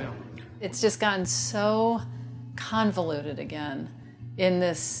sign that bill. It's just gotten so convoluted again in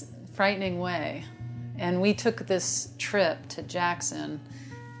this frightening way. And we took this trip to Jackson,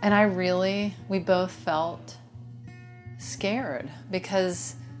 and we both felt scared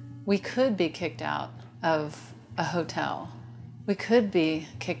because we could be kicked out of a hotel. We could be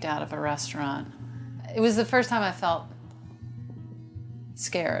kicked out of a restaurant. It was the first time I felt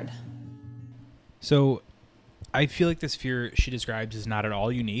scared. So I feel like this fear she describes is not at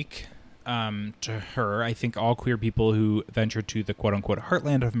all unique to her. I think all queer people who venture to the quote-unquote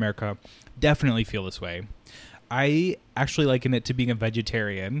heartland of America definitely feel this way. I actually liken it to being a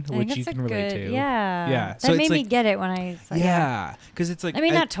vegetarian, which you can relate to. Yeah. Yeah. That So made it's me like, get it when I saw yeah. Because it's like... I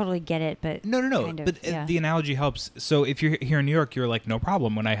mean, not totally get it, but... No. Kind of, But the analogy helps. So if you're here in New York, you're like, no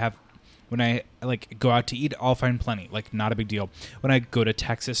problem. When I like go out to eat, I'll find plenty. Like, not a big deal. When I go to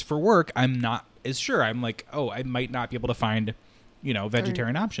Texas for work, I'm not as sure. I'm like, oh, I might not be able to find...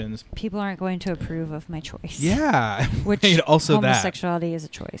 vegetarian options. People aren't going to approve of my choice. Yeah. Which also homosexuality is a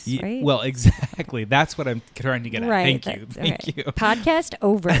choice, right? Well, exactly. That's what I'm trying to get at. Right. Thank you. Podcast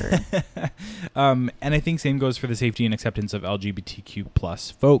over. And I think same goes for the safety and acceptance of LGBTQ plus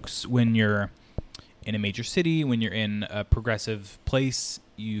folks. When you're in a major city, when you're in a progressive place,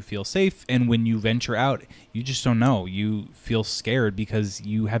 you feel safe. And when you venture out, you just don't know. You feel scared because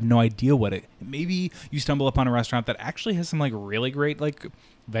you have no idea maybe you stumble upon a restaurant that actually has some like really great like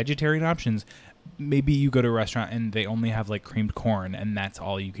vegetarian options. Maybe you go to a restaurant and they only have like creamed corn and that's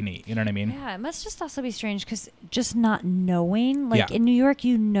all you can eat. You know what I mean? Yeah, it must just also be strange because just not knowing, like Yeah. in New York,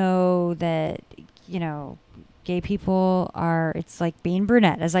 that, gay people it's like being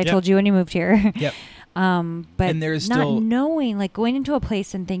brunette, as I told you when you moved here. Yep. But And there's not still knowing, like going into a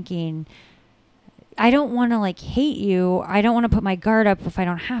place and thinking, I don't want to like hate you. I don't want to put my guard up if I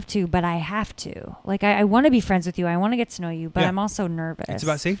don't have to, but I have to. Like I want to be friends with you. I want to get to know you, but Yeah. I'm also nervous. It's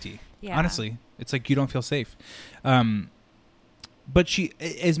about safety. Yeah. Honestly, it's like you don't feel safe. But she,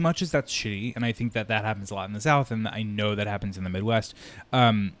 as much as that's shitty, and I think that happens a lot in the South, and I know that happens in the Midwest.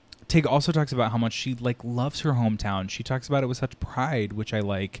 Tig also talks about how much she like loves her hometown. She talks about it with such pride, which I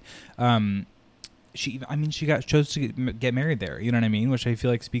like. She chose to get married there. You know what I mean? Which I feel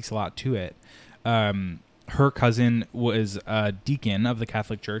like speaks a lot to it. Her cousin was a deacon of the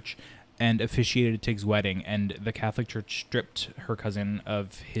Catholic Church and officiated Tig's wedding, and the Catholic Church stripped her cousin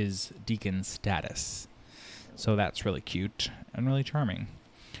of his deacon status. So that's really cute and really charming.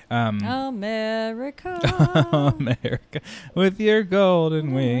 America. America, with your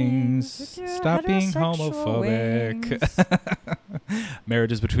golden wings, with your stop being heterosexual homophobic.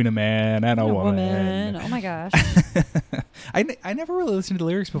 Marriage is between a man and a woman. Oh my gosh. I never really listened to the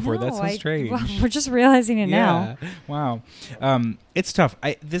lyrics before. That's so strange. Well, we're just realizing it now. Wow. It's tough.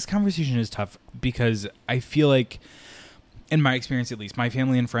 This conversation is tough because I feel like, in my experience at least, my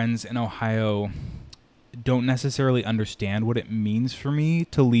family and friends in Ohio don't necessarily understand what it means for me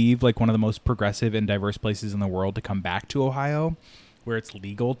to leave like one of the most progressive and diverse places in the world to come back to Ohio, where it's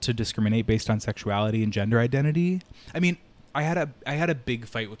legal to discriminate based on sexuality and gender identity. I mean, I had a big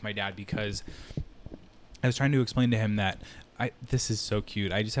fight with my dad because I was trying to explain to him that this is so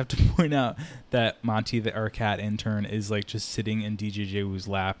cute. I just have to point out that Monty, our cat intern, is like just sitting in DJ Wu's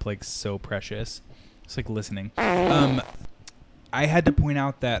lap, like so precious. It's like listening. I had to point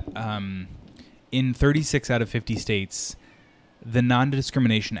out that in 36 out of 50 states, the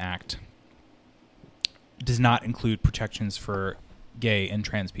Non-Discrimination Act does not include protections for gay and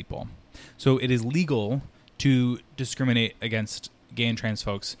trans people. So it is legal to discriminate against gay and trans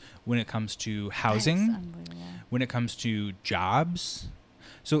folks when it comes to housing, when it comes to jobs.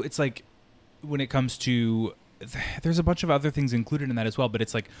 So it's like when it comes to, there's a bunch of other things included in that as well, but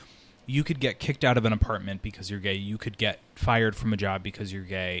it's like you could get kicked out of an apartment because you're gay. You could get fired from a job because you're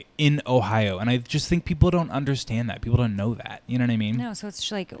gay in Ohio. And I just think people don't understand that. People don't know that. You know what I mean? No, so it's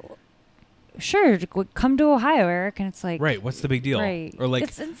just like, sure, come to Ohio, Eric. And it's like... Right, what's the big deal? Right. Or like...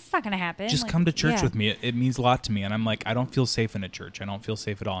 It's not going to happen. Just come to church with me. It means a lot to me. And I'm like, I don't feel safe in a church. I don't feel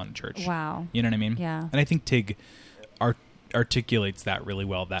safe at all in a church. Wow. You know what I mean? Yeah. And I think Tig articulates that really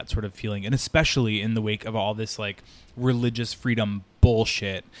well, that sort of feeling. And especially in the wake of all this like religious freedom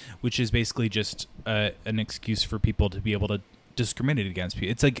bullshit, which is basically just an excuse for people to be able to discriminate against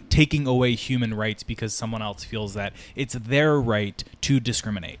people. It's like taking away human rights because someone else feels that it's their right to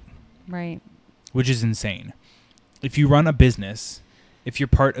discriminate. Right. Which is insane. If you run a business, if you're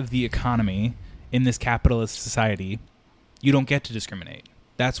part of the economy in this capitalist society, you don't get to discriminate.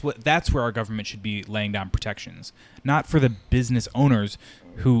 That's where our government should be laying down protections, not for the business owners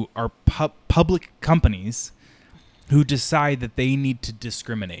who are public companies who decide that they need to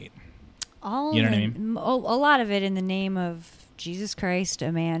discriminate. You know what I mean? A lot of it in the name of Jesus Christ,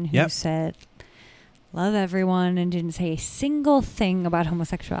 a man who said, love everyone, and didn't say a single thing about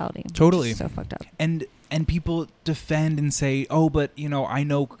homosexuality. Totally. So fucked up. And people defend and say, oh, but, you know,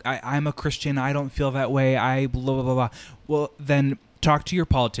 I'm a Christian. I don't feel that way. I blah, blah, blah, blah. Well, then talk to your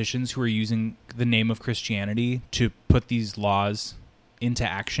politicians who are using the name of Christianity to put these laws into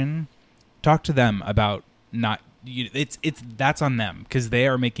action. Talk to them about that's on them, because they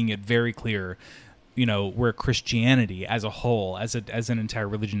are making it very clear, you know, where Christianity as a whole, as an entire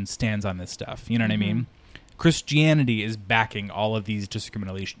religion stands on this stuff. You know what I mean? Christianity is backing all of these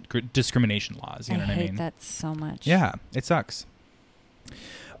discrimination laws. You know what I mean? I hate that so much. Yeah, it sucks.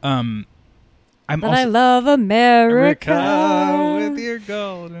 I love America with your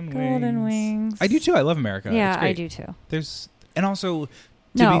golden wings. I do too. I love America. Yeah, it's great. I do too. And also,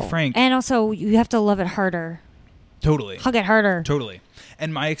 to be frank, and also you have to love it harder. Totally. Hug it harder. Totally.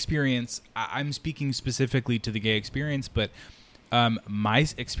 And my experience, I'm speaking specifically to the gay experience, but my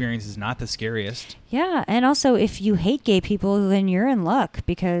experience is not the scariest. Yeah, and also if you hate gay people, then you're in luck,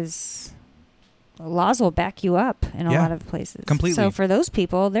 because laws will back you up in a lot of places. Completely. So for those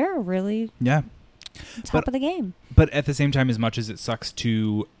people, they're really top of the game. But at the same time, as much as it sucks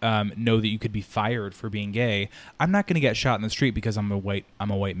to know that you could be fired for being gay, I'm not going to get shot in the street because I'm a white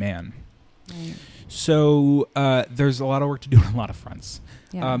man. Right. So there's a lot of work to do on a lot of fronts.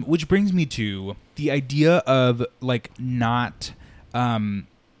 Yeah. Which brings me to the idea of like not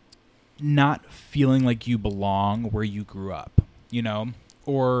feeling like you belong where you grew up, you know,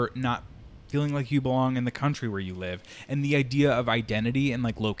 or not feeling like you belong in the country where you live, and the idea of identity and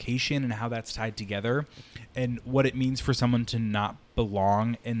like location and how that's tied together, and what it means for someone to not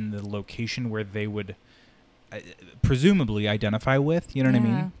belong in the location where they would presumably identify with. You know what I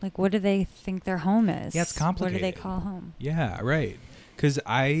mean? Like, what do they think their home is? Yeah, it's complicated. What do they call home? Yeah, right. Because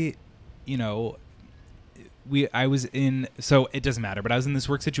I was in, so it doesn't matter, but I was in this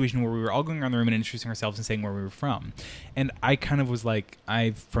work situation where we were all going around the room and introducing ourselves and saying where we were from. And I kind of was like,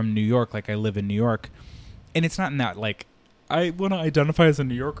 I'm from New York, like I live in New York. And it's not in that, like, I want to identify as a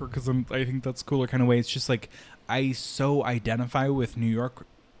New Yorker because I think that's cooler kind of way. It's just like, I so identify with New York.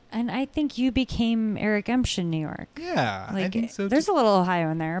 And I think you became Eric Emption, New York. Yeah, like, I think so. There's a little Ohio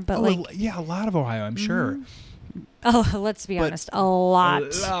in there, but a lot of Ohio, I'm sure. Oh, let's be honest, a lot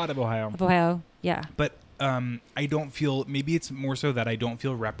of Ohio. Yeah. But I don't feel, maybe it's more so that I don't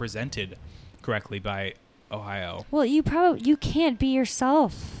feel represented correctly by Ohio. Well, you can't be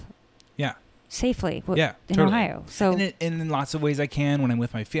yourself. Yeah. Safely. In totally. Ohio. So and in lots of ways I can. When I'm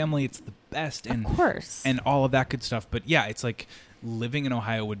with my family, it's the best. And, of course. And all of that good stuff. But yeah, it's like living in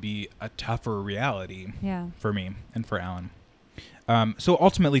Ohio would be a tougher reality for me and for Alan. So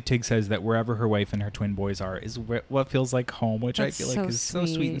ultimately, Tig says that wherever her wife and her twin boys are is what feels like home, which I feel like is so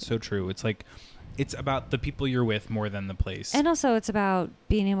sweet and so true. It's like, it's about the people you're with more than the place. And also it's about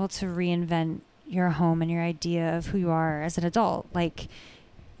being able to reinvent your home and your idea of who you are as an adult. Like,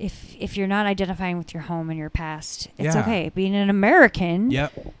 if you're not identifying with your home and your past, it's okay. Being an American, you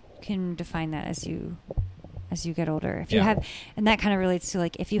can define that as you get older. If you have, and that kind of relates to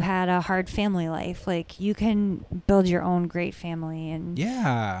like, if you had a hard family life, like you can build your own great family and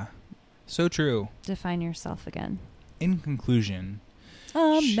so true. Define yourself again. In conclusion,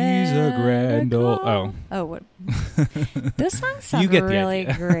 America. She's a grand old... Oh, what? This song sounds really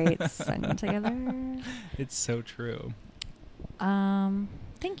great sung together. It's so true.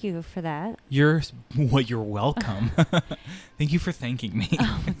 thank you for that. You're welcome. Thank you for thanking me.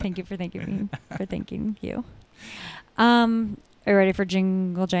 Oh, thank you for thanking me for thanking you. Are you ready for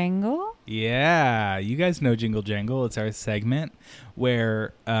Jingle Jangle? Yeah, you guys know Jingle Jangle. It's our segment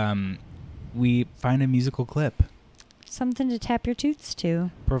where we find a musical clip. Something to tap your toots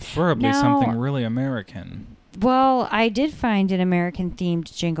to. Preferably something really American. Well, I did find an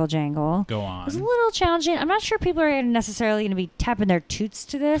American-themed Jingle Jangle. Go on. It was a little challenging. I'm not sure people are necessarily going to be tapping their toots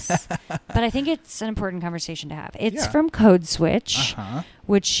to this, but I think it's an important conversation to have. It's from Code Switch,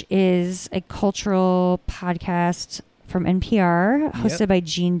 which is a cultural podcast from NPR, hosted by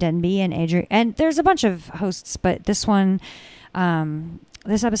Gene Denby and Adrian. And there's a bunch of hosts, but this one...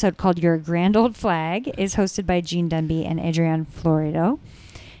 this episode called Your Grand Old Flag is hosted by Gene Denby and Adrian Florido.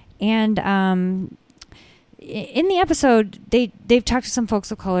 And in the episode, they've talked to some folks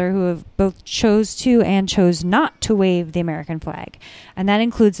of color who have both chose to and chose not to wave the American flag. And that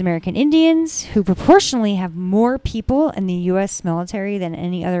includes American Indians, who proportionally have more people in the U.S. military than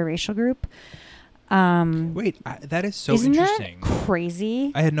any other racial group. Wait, that is so interesting. Isn't that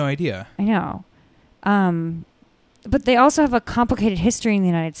crazy? I had no idea. I know. But they also have a complicated history in the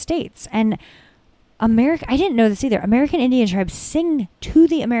United States. And I didn't know this either. American Indian tribes sing to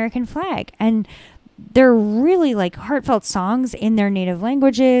the American flag. And they're really like heartfelt songs in their native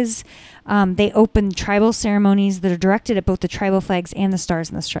languages. They open tribal ceremonies that are directed at both the tribal flags and the Stars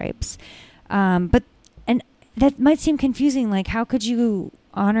and the Stripes. And that might seem confusing. Like, how could you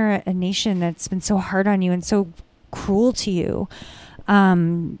honor a nation that's been so hard on you and so cruel to you?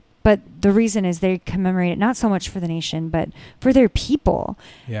 But the reason is they commemorate it not so much for the nation, but for their people.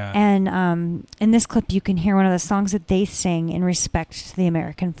 Yeah. And in this clip, you can hear one of the songs that they sing in respect to the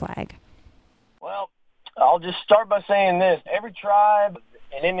American flag. Well, I'll just start by saying this. Every tribe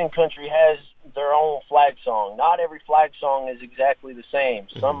in Indian country has their own flag song. Not every flag song is exactly the same.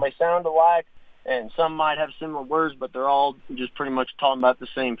 Some may sound alike, and some might have similar words, but they're all just pretty much talking about the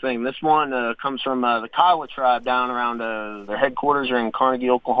same thing. This one comes from the Kiowa tribe down around their headquarters are in Carnegie,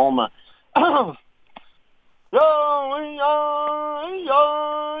 Oklahoma.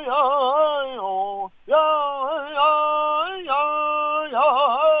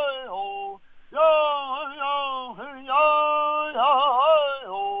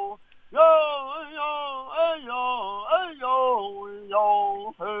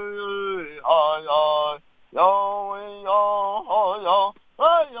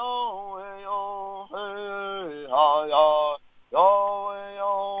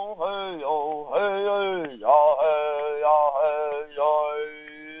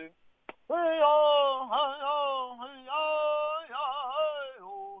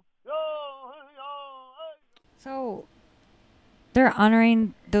 So they're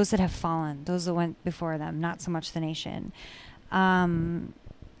honoring those that have fallen, those that went before them, not so much the nation.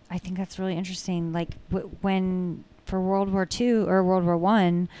 I think that's really interesting. Like when for World War II or World War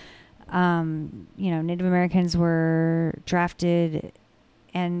I, Native Americans were drafted,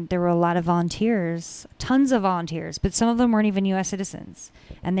 and there were a lot of volunteers, tons of volunteers, but some of them weren't even U.S. citizens,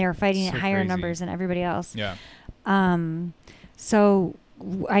 and they were fighting at higher numbers than everybody else. Yeah. So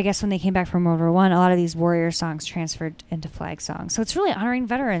I guess when they came back from World War I, a lot of these warrior songs transferred into flag songs. So it's really honoring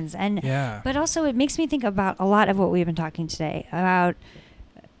veterans. But also it makes me think about a lot of what we've been talking today about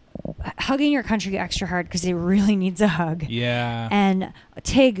hugging your country extra hard because it really needs a hug. Yeah. And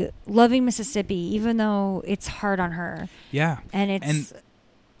Tig loving Mississippi, even though it's hard on her. Yeah. And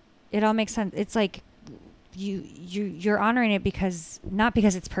it all makes sense. It's like you're honoring it not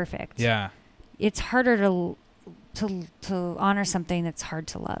because it's perfect. Yeah. It's harder to honor something that's hard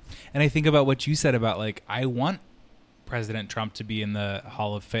to love. And I think about what you said about, like, I want President Trump to be in the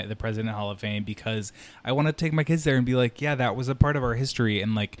the President Hall of Fame because I want to take my kids there and be like, yeah, that was a part of our history,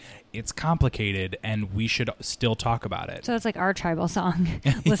 and like it's complicated and we should still talk about it. So it's like our tribal song,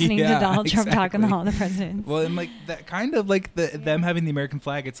 listening to Donald Trump talk in the Hall of the Presidents. Well, and like that kind of like them having the American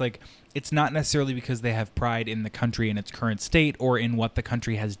flag, it's like it's not necessarily because they have pride in the country in its current state or in what the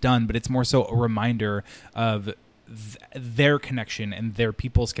country has done, but it's more so a reminder of their connection and their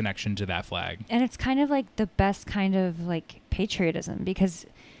people's connection to that flag. And it's kind of like the best kind of like patriotism because,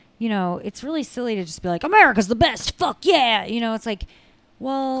 it's really silly to just be like, America's the best. Fuck yeah. It's like,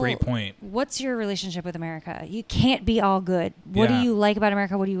 well, great point. What's your relationship with America? You can't be all good. What do you like about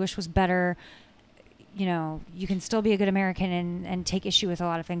America? What do you wish was better? You can still be a good American and take issue with a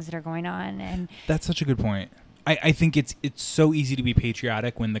lot of things that are going on. And that's such a good point. I think it's so easy to be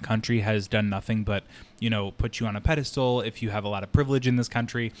patriotic when the country has done nothing but, put you on a pedestal. If you have a lot of privilege in this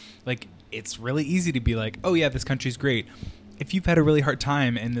country, like it's really easy to be like, oh yeah, this country's great. If you've had a really hard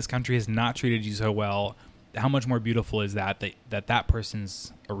time and this country has not treated you so well, how much more beautiful is that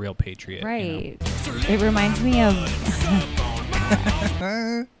person's a real patriot. Right. It reminds me of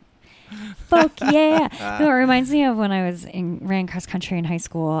fuck yeah. No, it reminds me of when I ran cross country in high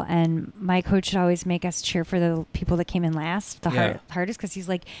school, and my coach would always make us cheer for the people that came in last, hardest, because he's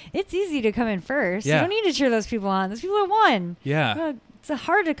like, it's easy to come in first. You don't need to cheer those people on. Those people that won. Yeah. It's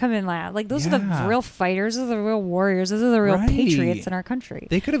hard to come in last. Like, those are the real fighters. Those are the real warriors. Those are the real patriots in our country.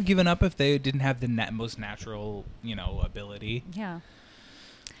 They could have given up if they didn't have the most natural, ability. Yeah.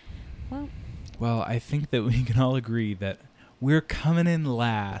 Well, I think that we can all agree that we're coming in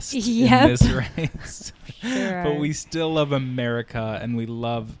last in Yep. this race. Sure But are. we still love America, and we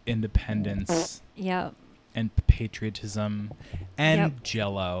love independence. Yep. And patriotism. And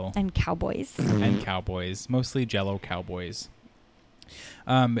Jell-O. And cowboys. And cowboys. Mostly Jell-O cowboys.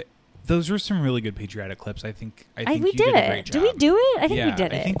 Those were some really good patriotic clips. I think we you did a great it. job. Did we do it? I think we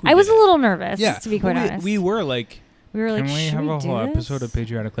did it. I was a little nervous, to be quite honest. We were like, can we have a whole episode of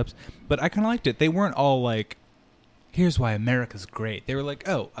patriotic clips? But I kind of liked it. They weren't all like, here's why America's great. They were like,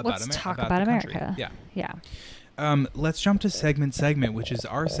 let's talk about America. Yeah. Let's jump to segment, which is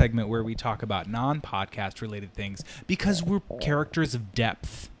our segment where we talk about non-podcast related things because we're characters of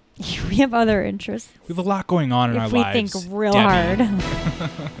depth. We have other interests. We have a lot going on in our lives. If we think real hard.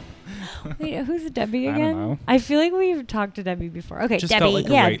 Wait, who's Debbie again? I don't know. I feel like we've talked to Debbie before. Okay, Just Debbie. felt like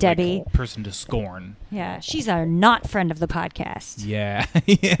a right, Debbie. Person to scorn. Yeah, she's a not friend of the podcast. Yeah,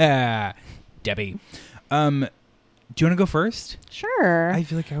 yeah, Debbie. Do you want to go first? Sure. I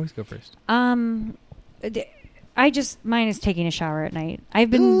feel like I always go first. Mine is taking a shower at night. I've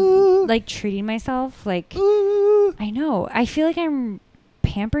been treating myself I know. I feel like I'm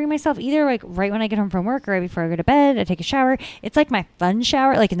pampering myself either right when I get home from work or right before I go to bed. I take a shower. It's like my fun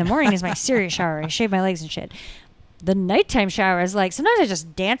shower. Like in the morning is my serious shower. I shave my legs and shit. The nighttime shower is sometimes I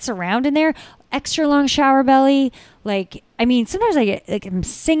just dance around in there. Extra long shower belly. Sometimes I get I'm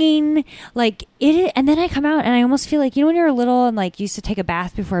singing and then I come out and I almost feel like, when you're little and used to take a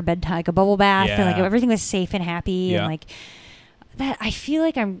bath before a bedtime, like a bubble bath, and everything was safe and happy and that. I feel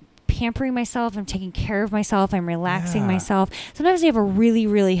like I'm pampering myself. I'm taking care of myself. I'm relaxing myself. Sometimes I have a really,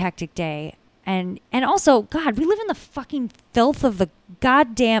 really hectic day. And also, God, we live in the fucking filth of the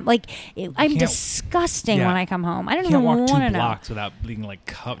goddamn, I'm disgusting when I come home. I don't even want to know. You can't walk 2 blocks without being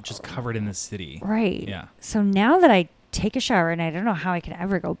just covered in the city. Right. Yeah. So now that I take a shower at night, I don't know how I can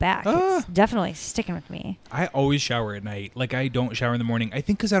ever go back. It's definitely sticking with me. I always shower at night. I don't shower in the morning. I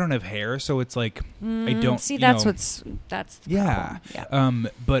think because I don't have hair, so it's I don't see. That's the problem. Yeah.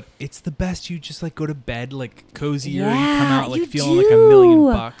 But it's the best. You just go to bed cozier. Yeah, you come out you feeling do.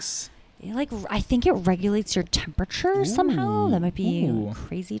 $1,000,000. I think it regulates your temperature somehow. That might be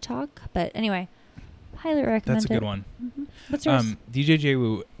crazy talk, but anyway, highly recommend. That's a good one. Mm-hmm. What's yours? DJ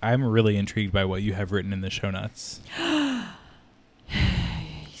J-Woo, I'm really intrigued by what you have written in the show notes. I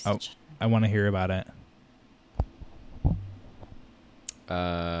want to hear about it.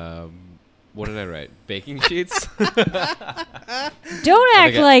 What did I write? Baking sheets? Don't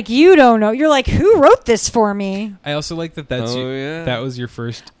act like you don't know. You're like, who wrote this for me? I also like that that was your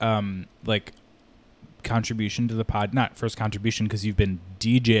first contribution to the pod. Not first contribution because you've been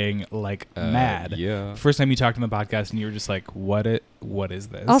DJing mad. Yeah. First time you talked on the podcast and you were just like, what is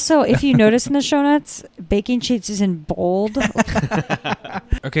this? Also, if you notice in the show notes, baking sheets is in bold.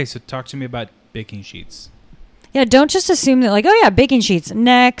 Okay, so talk to me about baking sheets. Yeah, don't just assume that baking sheets.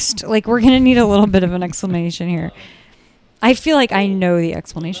 Next. We're going to need a little bit of an explanation here. I feel like I know the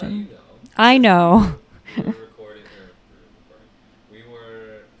explanation. I know. We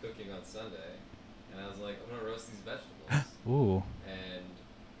were cooking on Sunday, and I was like, I'm going to roast these vegetables. Ooh. And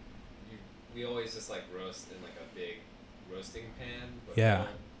we always just roast in a big roasting pan. But yeah.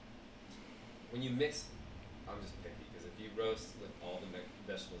 When you mix, I'm just picky, because if you roast with all the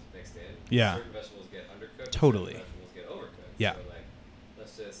vegetables mixed in, certain vegetables get undercooked. Totally. Certain vegetables get overcooked. Yeah. So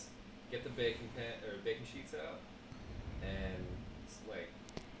let's just get the baking sheets out, and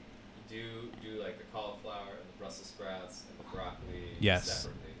do the cauliflower and the Brussels sprouts and the broccoli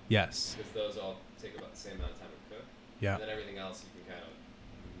separately. Yes. Because those all take about the same amount of time to cook. Yeah. And then everything else you can kind of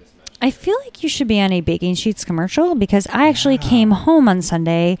mismatch. I feel like you should be on a baking sheets commercial because I actually came home on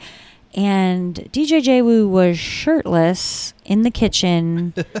Sunday and DJ J-Woo was shirtless in the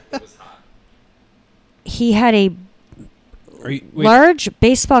kitchen. It was hot. He had a large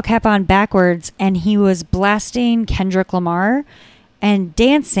baseball cap on backwards and he was blasting Kendrick Lamar and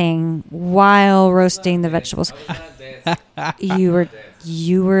dancing while roasting the vegetables. You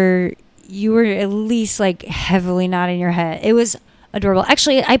were at least heavily nodding your head. It was adorable.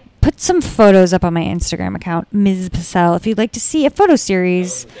 Actually, I put some photos up on my Instagram account, Ms. Pacell. If you'd like to see a photo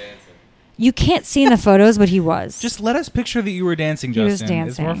series, You can't see in the photos, but he was. Just let us picture that you were dancing, Justin. He was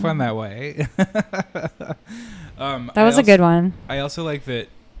dancing. It's more fun that way. That was a good one. I also like that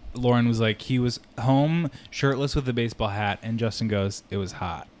Lauren was like, he was home shirtless with a baseball hat, and Justin goes, it was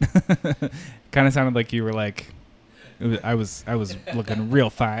hot. Kind of sounded like you were like, I was looking real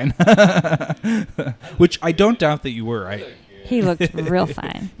fine. Which I don't doubt that you were. He looked real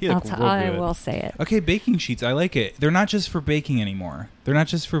fine. I will say it. Okay, baking sheets. I like it. They're not just for baking anymore. They're not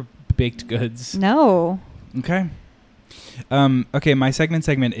just for baked goods. No. Okay. Okay, my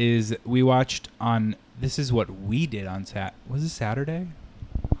segment is we watched on... This is what we did on Was it Saturday?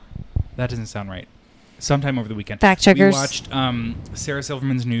 That doesn't sound right. Sometime over the weekend. Fact checkers. We watched Sarah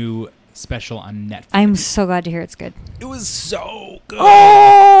Silverman's new special on Netflix. I'm so glad to hear it's good. It was so good.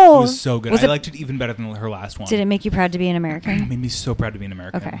 Oh! It was so good. I liked it even better than her last one. Did it make you proud to be an American? It made me so proud to be an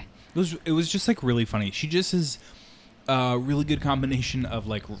American. Okay. It was just like really funny. She just is a really good combination of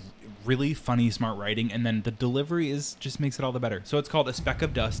like really funny, smart writing, and then the delivery just makes it all the better. So it's called A Speck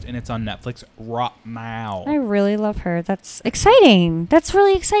of Dust, and it's on Netflix right now. I really love her. That's exciting. That's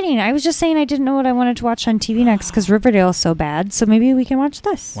really exciting. I was just saying I didn't know what I wanted to watch on TV next because Riverdale is so bad. So maybe we can watch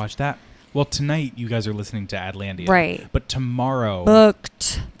this. Watch that. Well, tonight you guys are listening to Adlandia. Right. But tomorrow...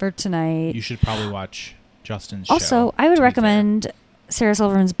 Booked for tonight. You should probably watch Justin's show. Also, I would recommend Sarah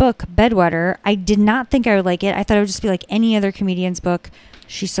Silverman's book, Bedwetter. I did not think I would like it. I thought it would just be like any other comedian's book.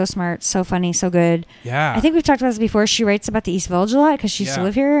 She's so smart, so funny, so good. Yeah. I think we've talked about this before. She writes about the East Village a lot because she used to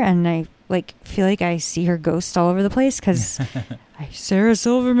live here, and I feel like I see her ghost all over the place because Sarah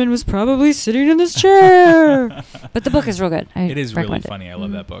Silverman was probably sitting in this chair. But the book is real good. It is really funny. I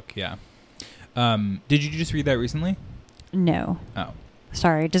love that book. Yeah. Did you just read that recently? No. Oh.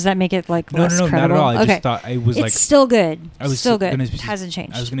 Sorry. Does that make it less credible? Not at all. I just thought I was it's still good. I was still good. It hasn't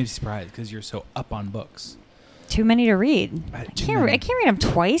changed. I was going to be surprised because you're so up on books. Too many to read. I can't read them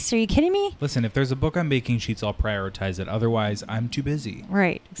twice. Are you kidding me? Listen, if there's a book on baking sheets, I'll prioritize it. Otherwise, I'm too busy.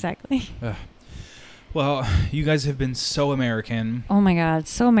 Right. Exactly. Well, you guys have been so American. Oh my God,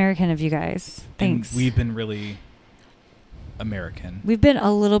 so American of you guys. Thanks. And we've been really American. We've been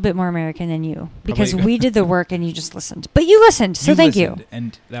a little bit more American than you because we did the work and you just listened. But you listened, so thank you.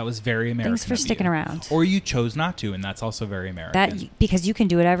 And that was very American. Thanks for sticking around. Or you chose not to, and that's also very American. Because you can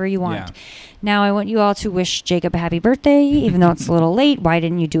do whatever you want. Yeah. Now I want you all to wish Jacob a happy birthday, even though it's a little late. Why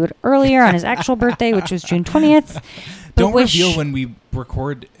didn't you do it earlier on his actual birthday, which was June 20th? But don't reveal when we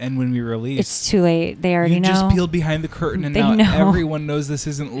record and when we release. It's too late. They already know. You just peeled behind the curtain, and now everyone knows this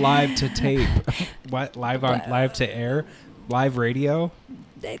isn't live to tape. What? Live to air? Live radio?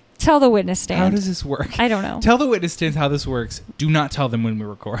 Tell the witness stand. How does this work? I don't know. Tell the witness stand how this works. Do not tell them when we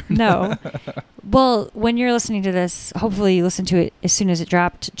record. No. Well, when you're listening to this, hopefully you listen to it as soon as it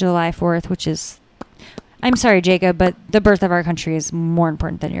dropped, July 4th, which is... I'm sorry, Jacob, but the birth of our country is more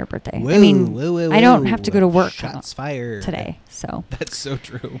important than your birthday. Whoa, I mean, whoa, I don't have to go to work Shots fired today, so... That's so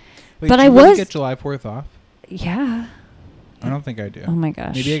true. Wait, but do you really get July 4th off? Yeah. I don't think I do. Oh my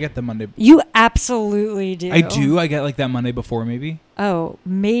gosh. Maybe I get the Monday. You absolutely do. I do. I get like that Monday before, maybe. Oh,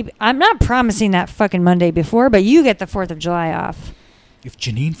 maybe. I'm not promising that fucking Monday before, but you get the 4th of July off. If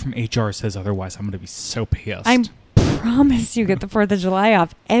Janine from HR says otherwise, I'm going to be so pissed. I promise you get the 4th of July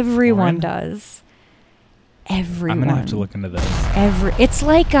off. Everyone does. Everyone. I'm going to have to look into this. It's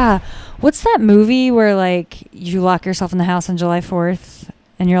like, what's that movie where like you lock yourself in the house on July 4th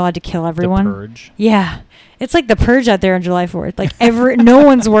and you're allowed to kill everyone? The Purge? Yeah. It's like the Purge out there on July 4th. Like no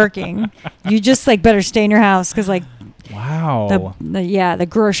one's working. You just like better stay in your house because like wow. The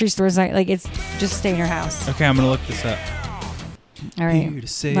grocery stores like it's just stay in your house. Okay, I'm gonna look this up. All right,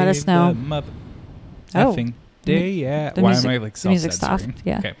 let us know. Effing day, yeah. Why am I like self-censoring? Music's soft.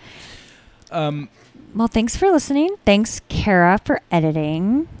 Yeah. Okay. Well, thanks for listening. Thanks, Kara, for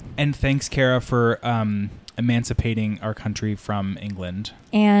editing. And thanks, Kara, for emancipating our country from England.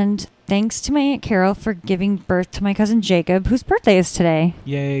 And thanks to my Aunt Carol for giving birth to my cousin Jacob, whose birthday is today.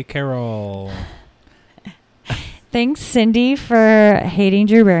 Yay, Carol. Thanks, Cindy, for hating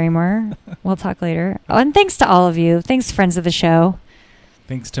Drew Barrymore. We'll talk later. Oh, and thanks to all of you. Thanks, friends of the show.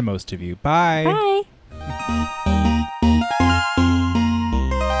 Thanks to most of you. Bye. Bye.